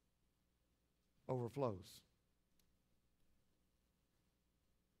overflows.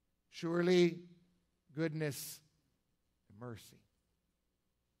 Surely goodness and mercy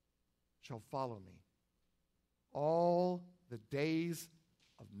shall follow me all the days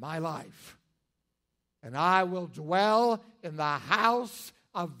of my life, and I will dwell in the house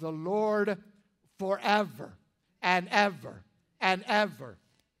of the Lord forever and ever and ever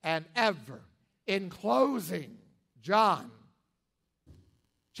and ever. In closing, John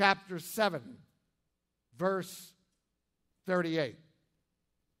chapter 7, verse 38.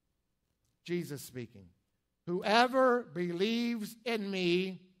 Jesus speaking. Whoever believes in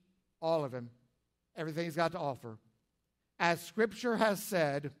me, all of him, everything he's got to offer, as Scripture has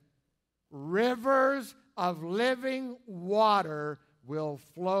said, rivers of living water will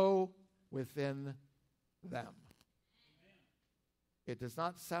flow within them. It does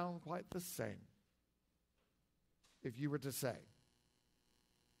not sound quite the same if you were to say,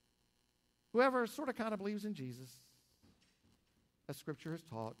 whoever sort of kind of believes in Jesus, as Scripture has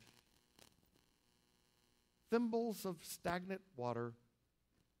taught, thimbles of stagnant water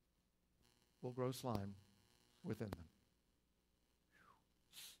will grow slime within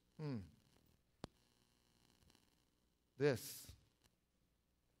them. This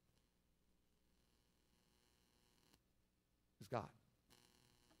is God.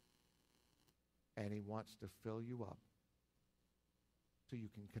 And he wants to fill you up so you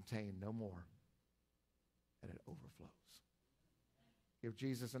can contain no more, and it overflows. Give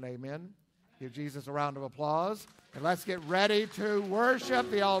Jesus an amen. Give Jesus a round of applause. And let's get ready to worship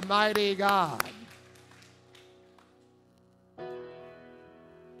the Almighty God.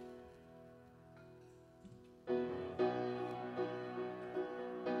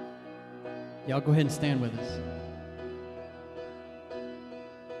 Y'all go ahead and stand with us.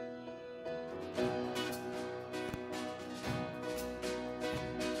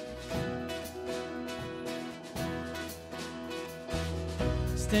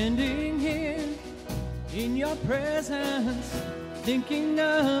 Standing here in your presence, thinking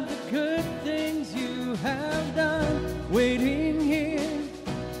of the good things you have done, waiting here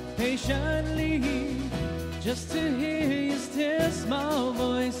patiently just to hear your still small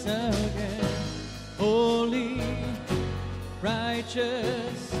voice again. Holy,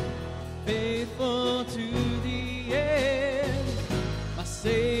 righteous, faithful to the end. My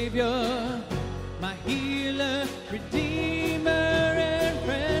Savior, my healer, redeemer, and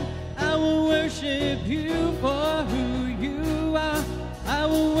friend. I will worship you for who you are. I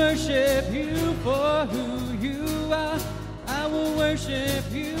will worship you for who you are. I will worship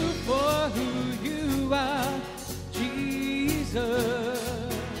you for who you are, Jesus.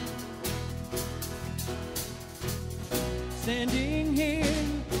 Standing here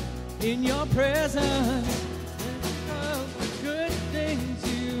in your presence, of the good things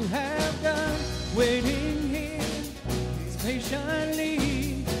you have done, waiting here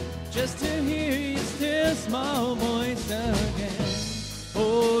patiently just to hear your still small voice again.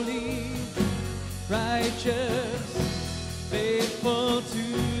 Holy, righteous, faithful to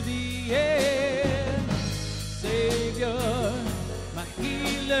the end. Savior, my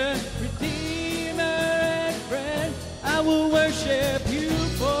healer, redeemer, and friend. I will worship you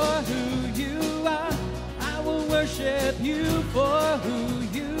for who you are. I will worship you for who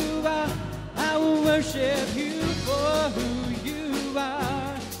you are. I will worship you for who you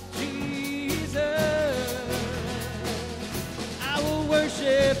are, Jesus. I will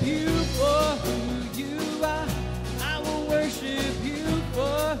worship you for who you are. I will worship you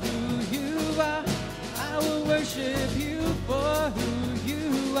for who you are. I will worship you for who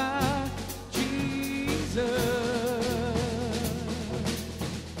you are, Jesus.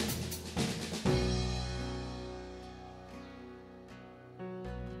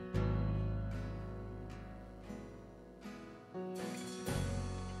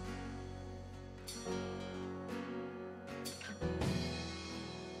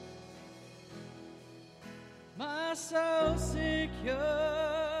 My soul secure,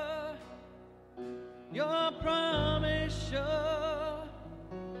 your promise sure,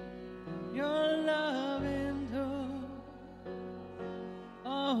 your love endure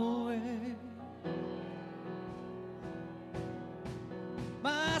always.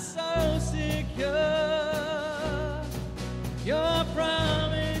 My soul secure, your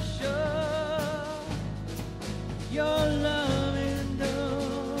promise sure, your love endure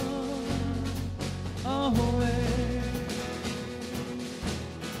always.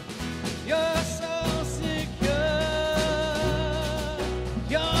 Your soul secure,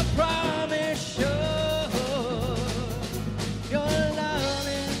 your promise sure, your love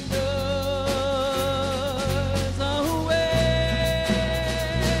endures always.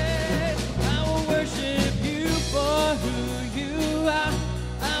 I will worship you for who you are.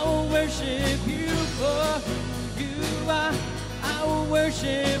 I will worship you for who you are. I will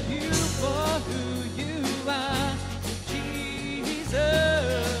worship you for who you are, Jesus.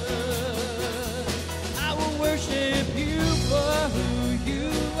 I will worship you for who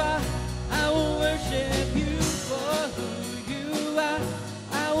you are. I will worship you for who you are.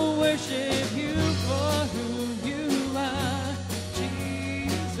 I will worship you for who you are,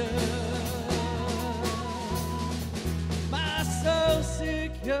 Jesus. My soul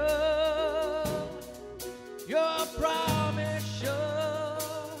secure, your promise sure,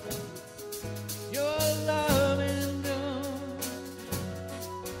 your love endures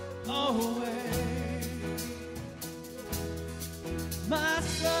always. My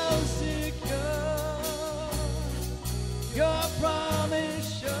soul secure, your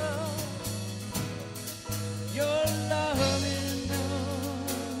promise sure, your love endures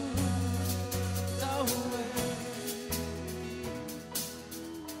always.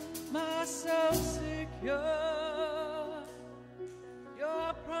 My soul secure,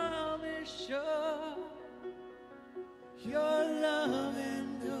 your promise sure, your love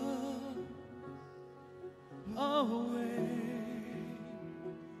endures always.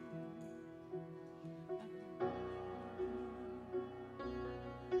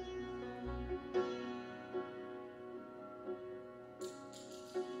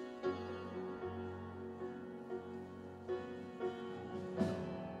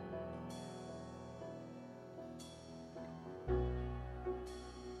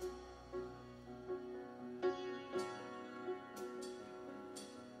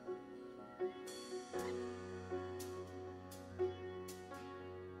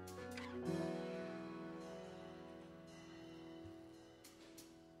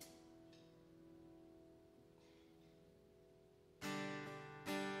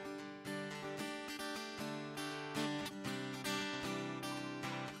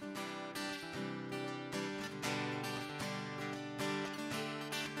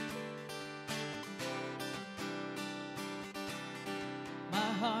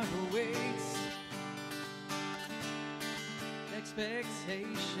 Heart awaits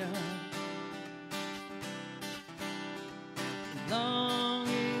expectation.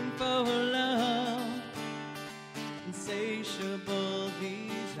 longing for love, insatiable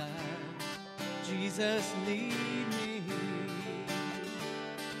desire. Jesus, lead me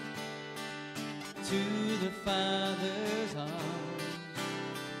to the Father's arms.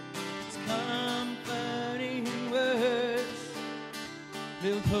 His comforting words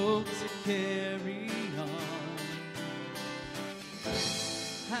build hope to carry on.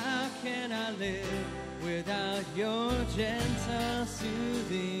 How can I live without your gentle,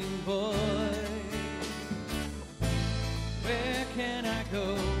 soothing voice? Where can I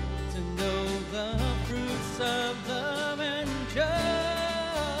go to know the fruits of love and joy?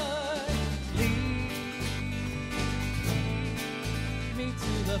 Lead me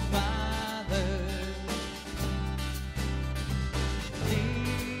to the Father.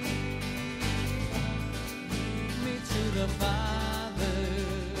 Lead me to the Father.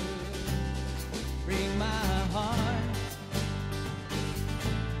 Bring my heart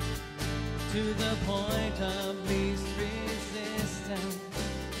to the point of least resistance.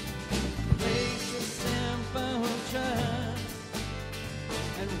 Place a simple trust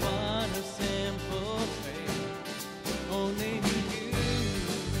and one of simple faith. Only you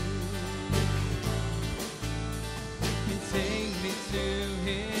can take me to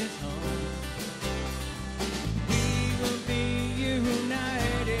His home. We will be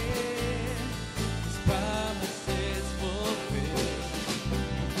united, His promises fulfilled.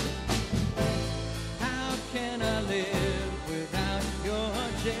 How can I live without your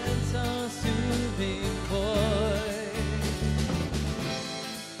gentle, soothing voice?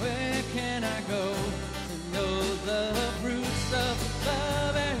 Where can I go to know the fruits of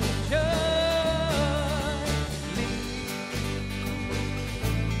love and joy? Lead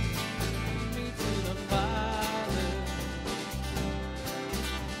me to the Father.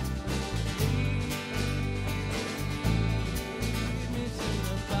 Lead me to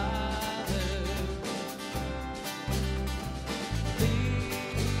the Father. Lead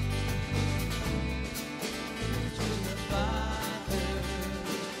me to the Father.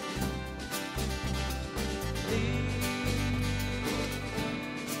 Lead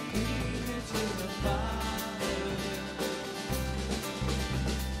me to the Father.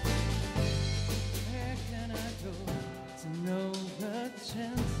 Where can I go to know the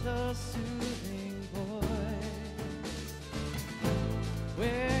gentle, soothing voice?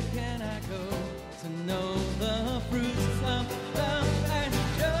 Where can I go to know the fruits of love and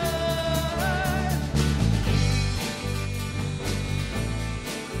joy?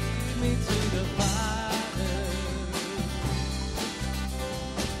 Lead me to the Father.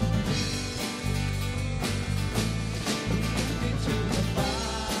 Lead me to the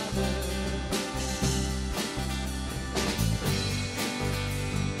Father.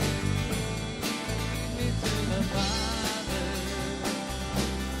 Lead me to the Father.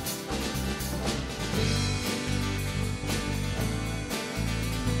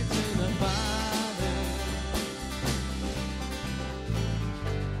 Lead me to the Father.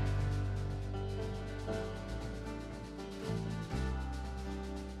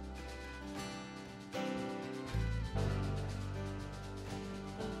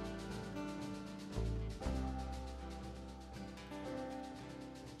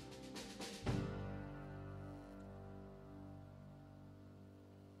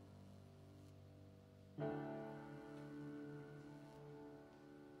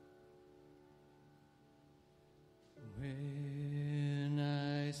 When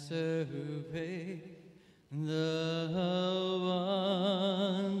I survey the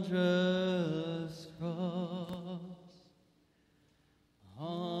wondrous cross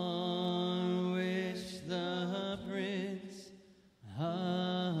on which the Prince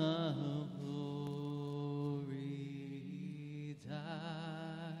of Glory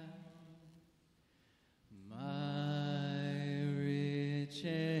died, my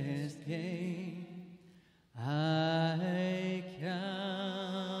richest gain I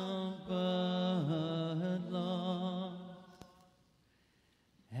count but loss,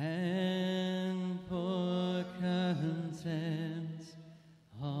 and pour content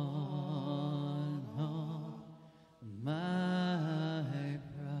on all my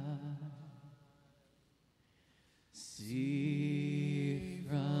pride. See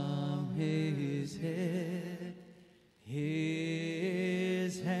from His head,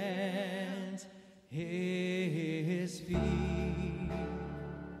 His hands, His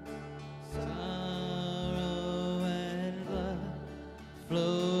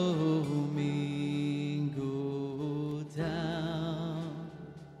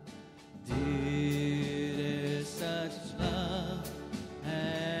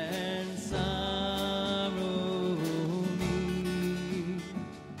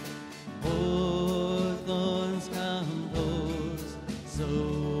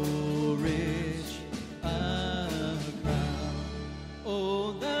so rich a crown.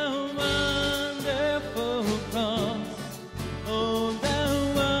 Oh, the wonderful cross. Oh, the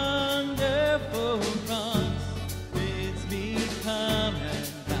wonderful cross bids me come and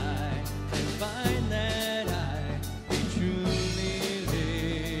die and find that I may truly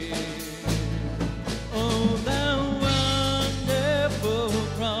live. Oh, the wonderful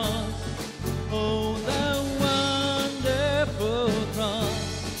cross. Oh, the wonderful cross.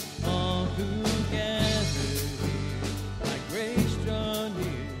 All who gather here by grace draw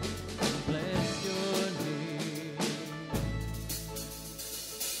near and bless your name.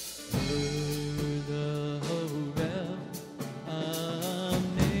 Through the realm of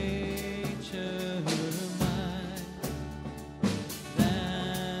nature mine,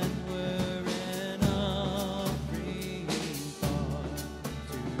 that were an offering far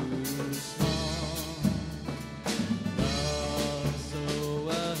too small. Love so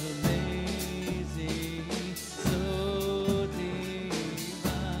amazing, so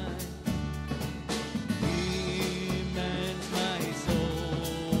divine, demands my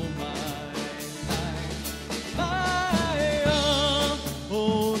soul, my life, my all.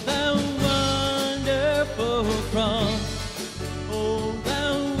 Oh, the wonderful cross. Oh, the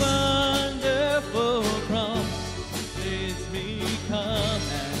wonderful cross bids me come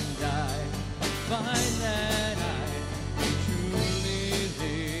and die and find that I may truly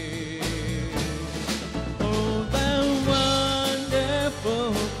live. Oh, the wonderful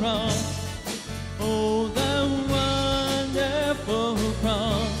cross. Oh, the wonderful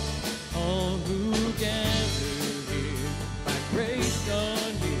cross. All who gather here by grace draw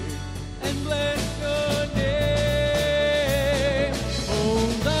near and bless your name. Oh,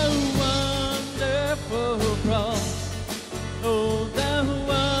 the wonderful cross. Oh, the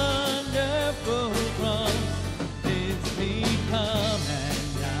wonderful cross bids me come and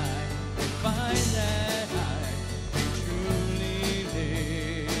die and find that I may truly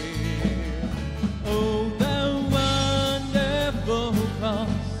live. Oh, the wonderful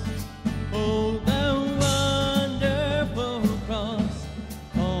cross. Oh, the wonderful cross.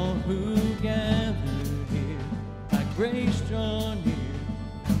 All who gather here by grace draw near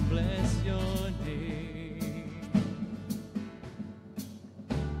and bless your name.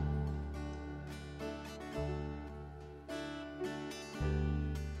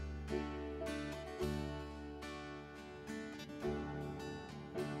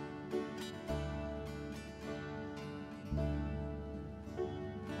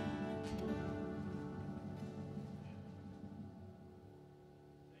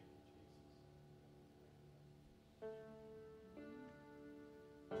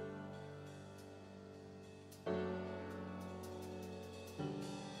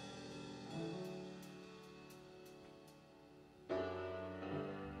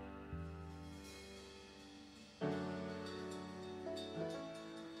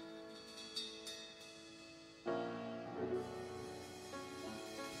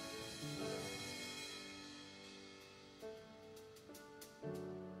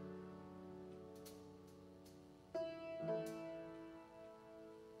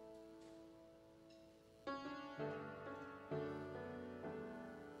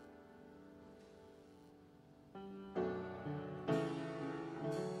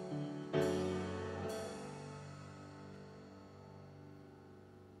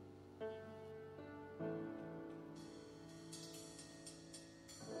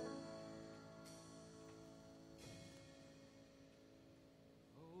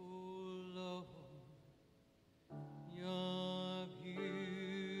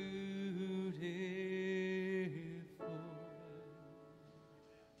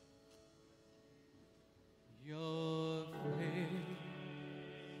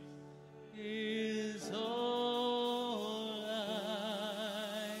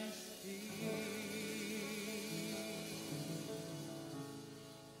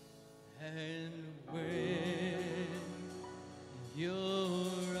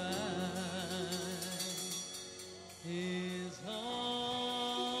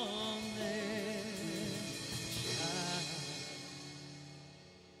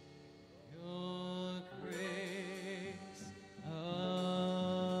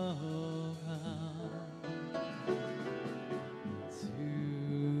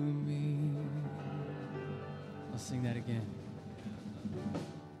 Sing that again.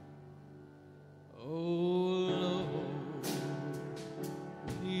 Oh Lord,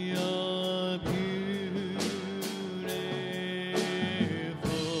 you're beautiful.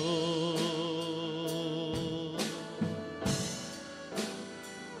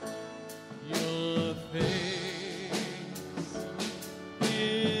 Your face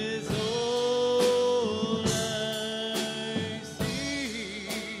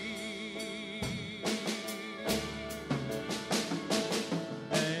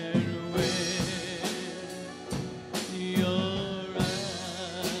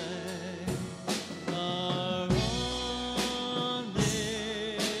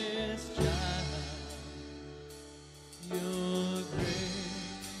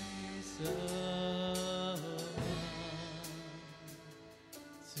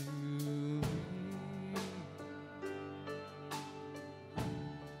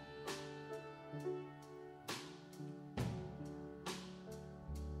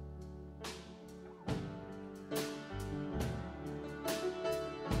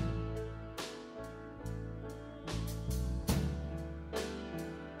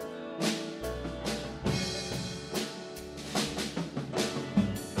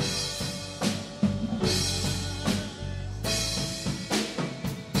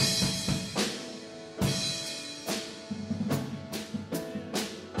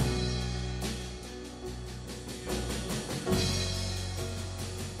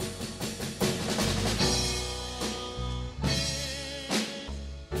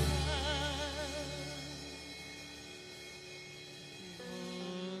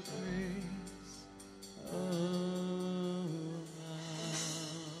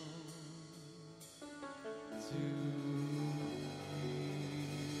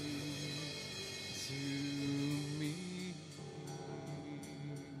to me.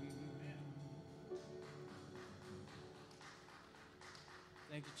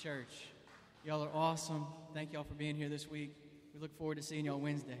 Thank you, church. Y'all are awesome. Thank y'all for being here this week. We look forward to seeing y'all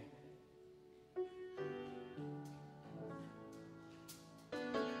Wednesday.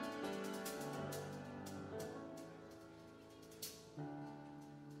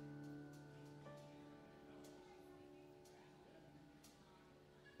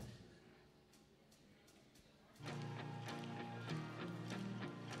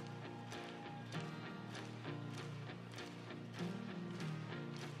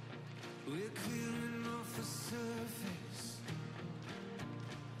 We're clearing off the surface.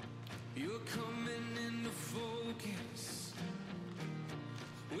 You're coming into focus.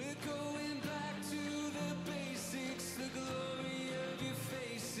 We're going back to the basics. The glory of your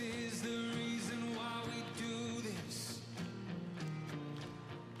face is the reason why we do this.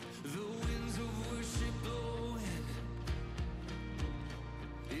 The winds of worship blowing.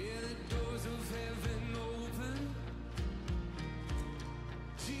 Yeah, the doors of heaven open.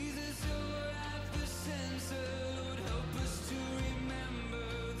 Jesus, you're at the center. Lord, help us to remember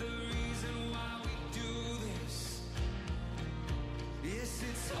the reason why we do this. Yes,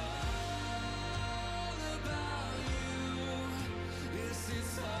 it's all about you. Yes,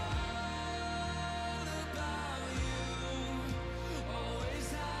 it's all about you. Always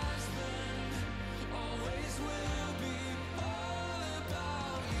has been, always will be. All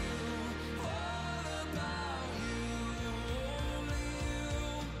about you, all about you, only you.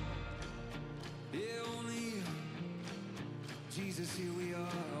 Yeah, only you. Jesus, here we are,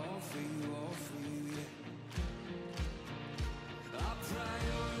 all for you, yeah. Our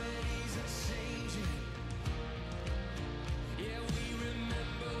priorities are changing. Yeah, we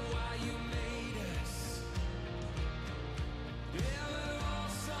remember why you made us. Yeah, we're all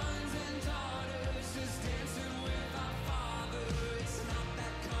sons and daughters, just dancing with our Father. It's not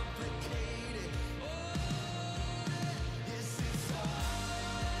that complicated. Oh, yes, it's all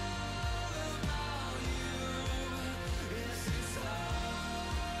about you. Yes, it's all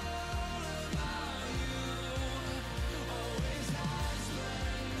about you. Always has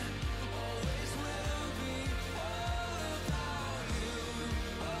been, always will be. All about you,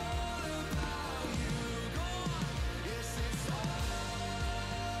 all about you. Go on. Yes, it's all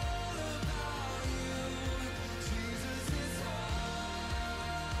about you. Jesus, it's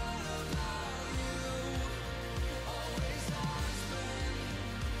all about you. Always has been,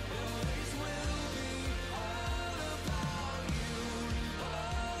 always will be. All about you,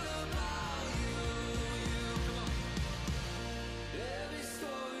 all about you. Come on. Every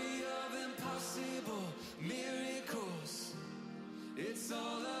story of impossible miracles, it's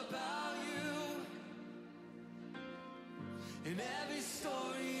all about you. And every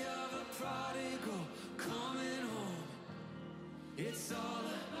story of a prodigal coming home, it's all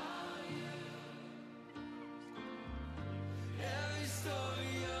about you. Every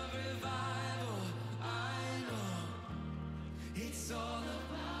story of revival, I know, it's all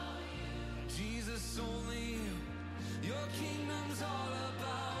about you. Jesus, only you. Your kingdom's all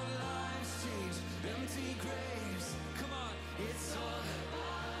about lives changed, empty graves. Come on, it's all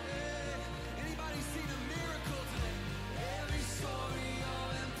about you. Anybody see the miracle today? Every story of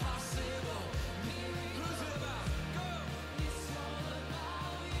impossible. Who's it about? Go! It's all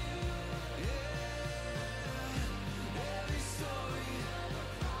about you. Yeah. Every story.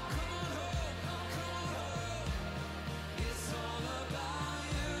 Come on home. Come on home. It's all about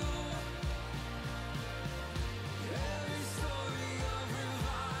you. Every story of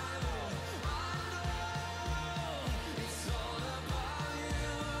revival, I know it's all about you.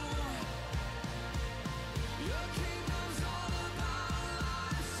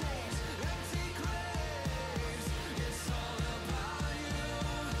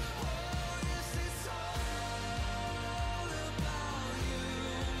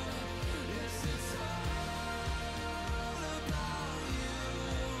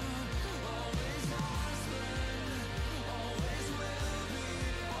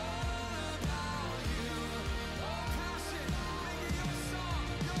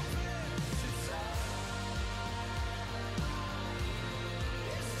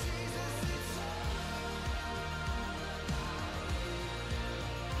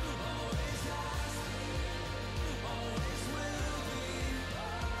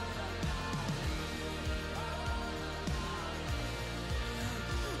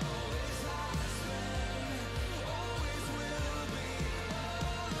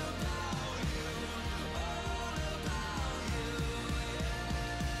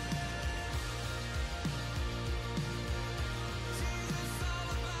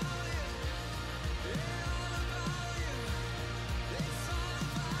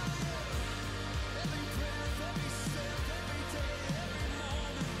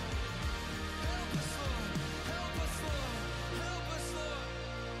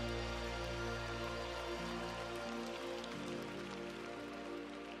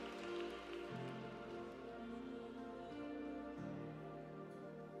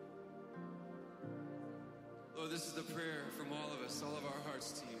 this is the prayer from all of us, all of our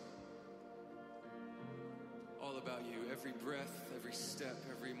hearts to you. All about you, every breath, every step,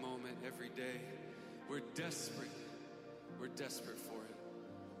 every moment, every day. We're desperate. We're desperate for it.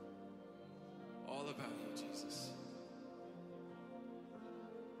 All about you, Jesus.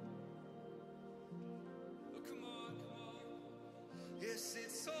 Oh, come on, come on. Yes,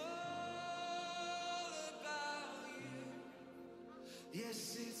 it's all about you.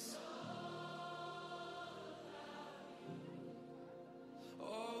 Yes, it's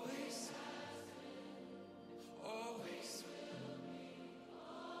always has been, always will be,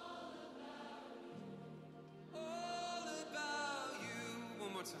 all about you.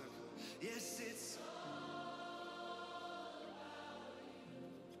 One more time. Yes, it's all about you.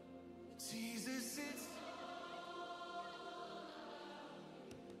 Jesus, it's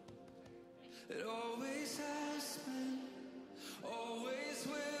it always has been, always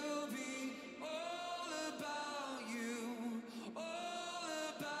will be, all about you, all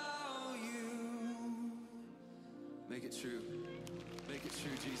about you. Make it true. Make it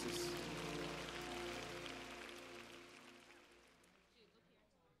true, Jesus.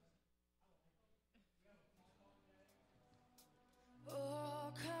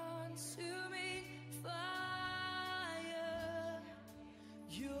 Oh, consuming fire,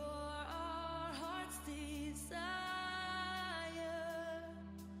 you're our heart's desire.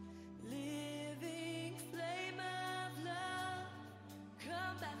 Living flame of love,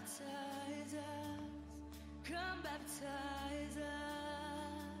 come baptize us, come baptize us.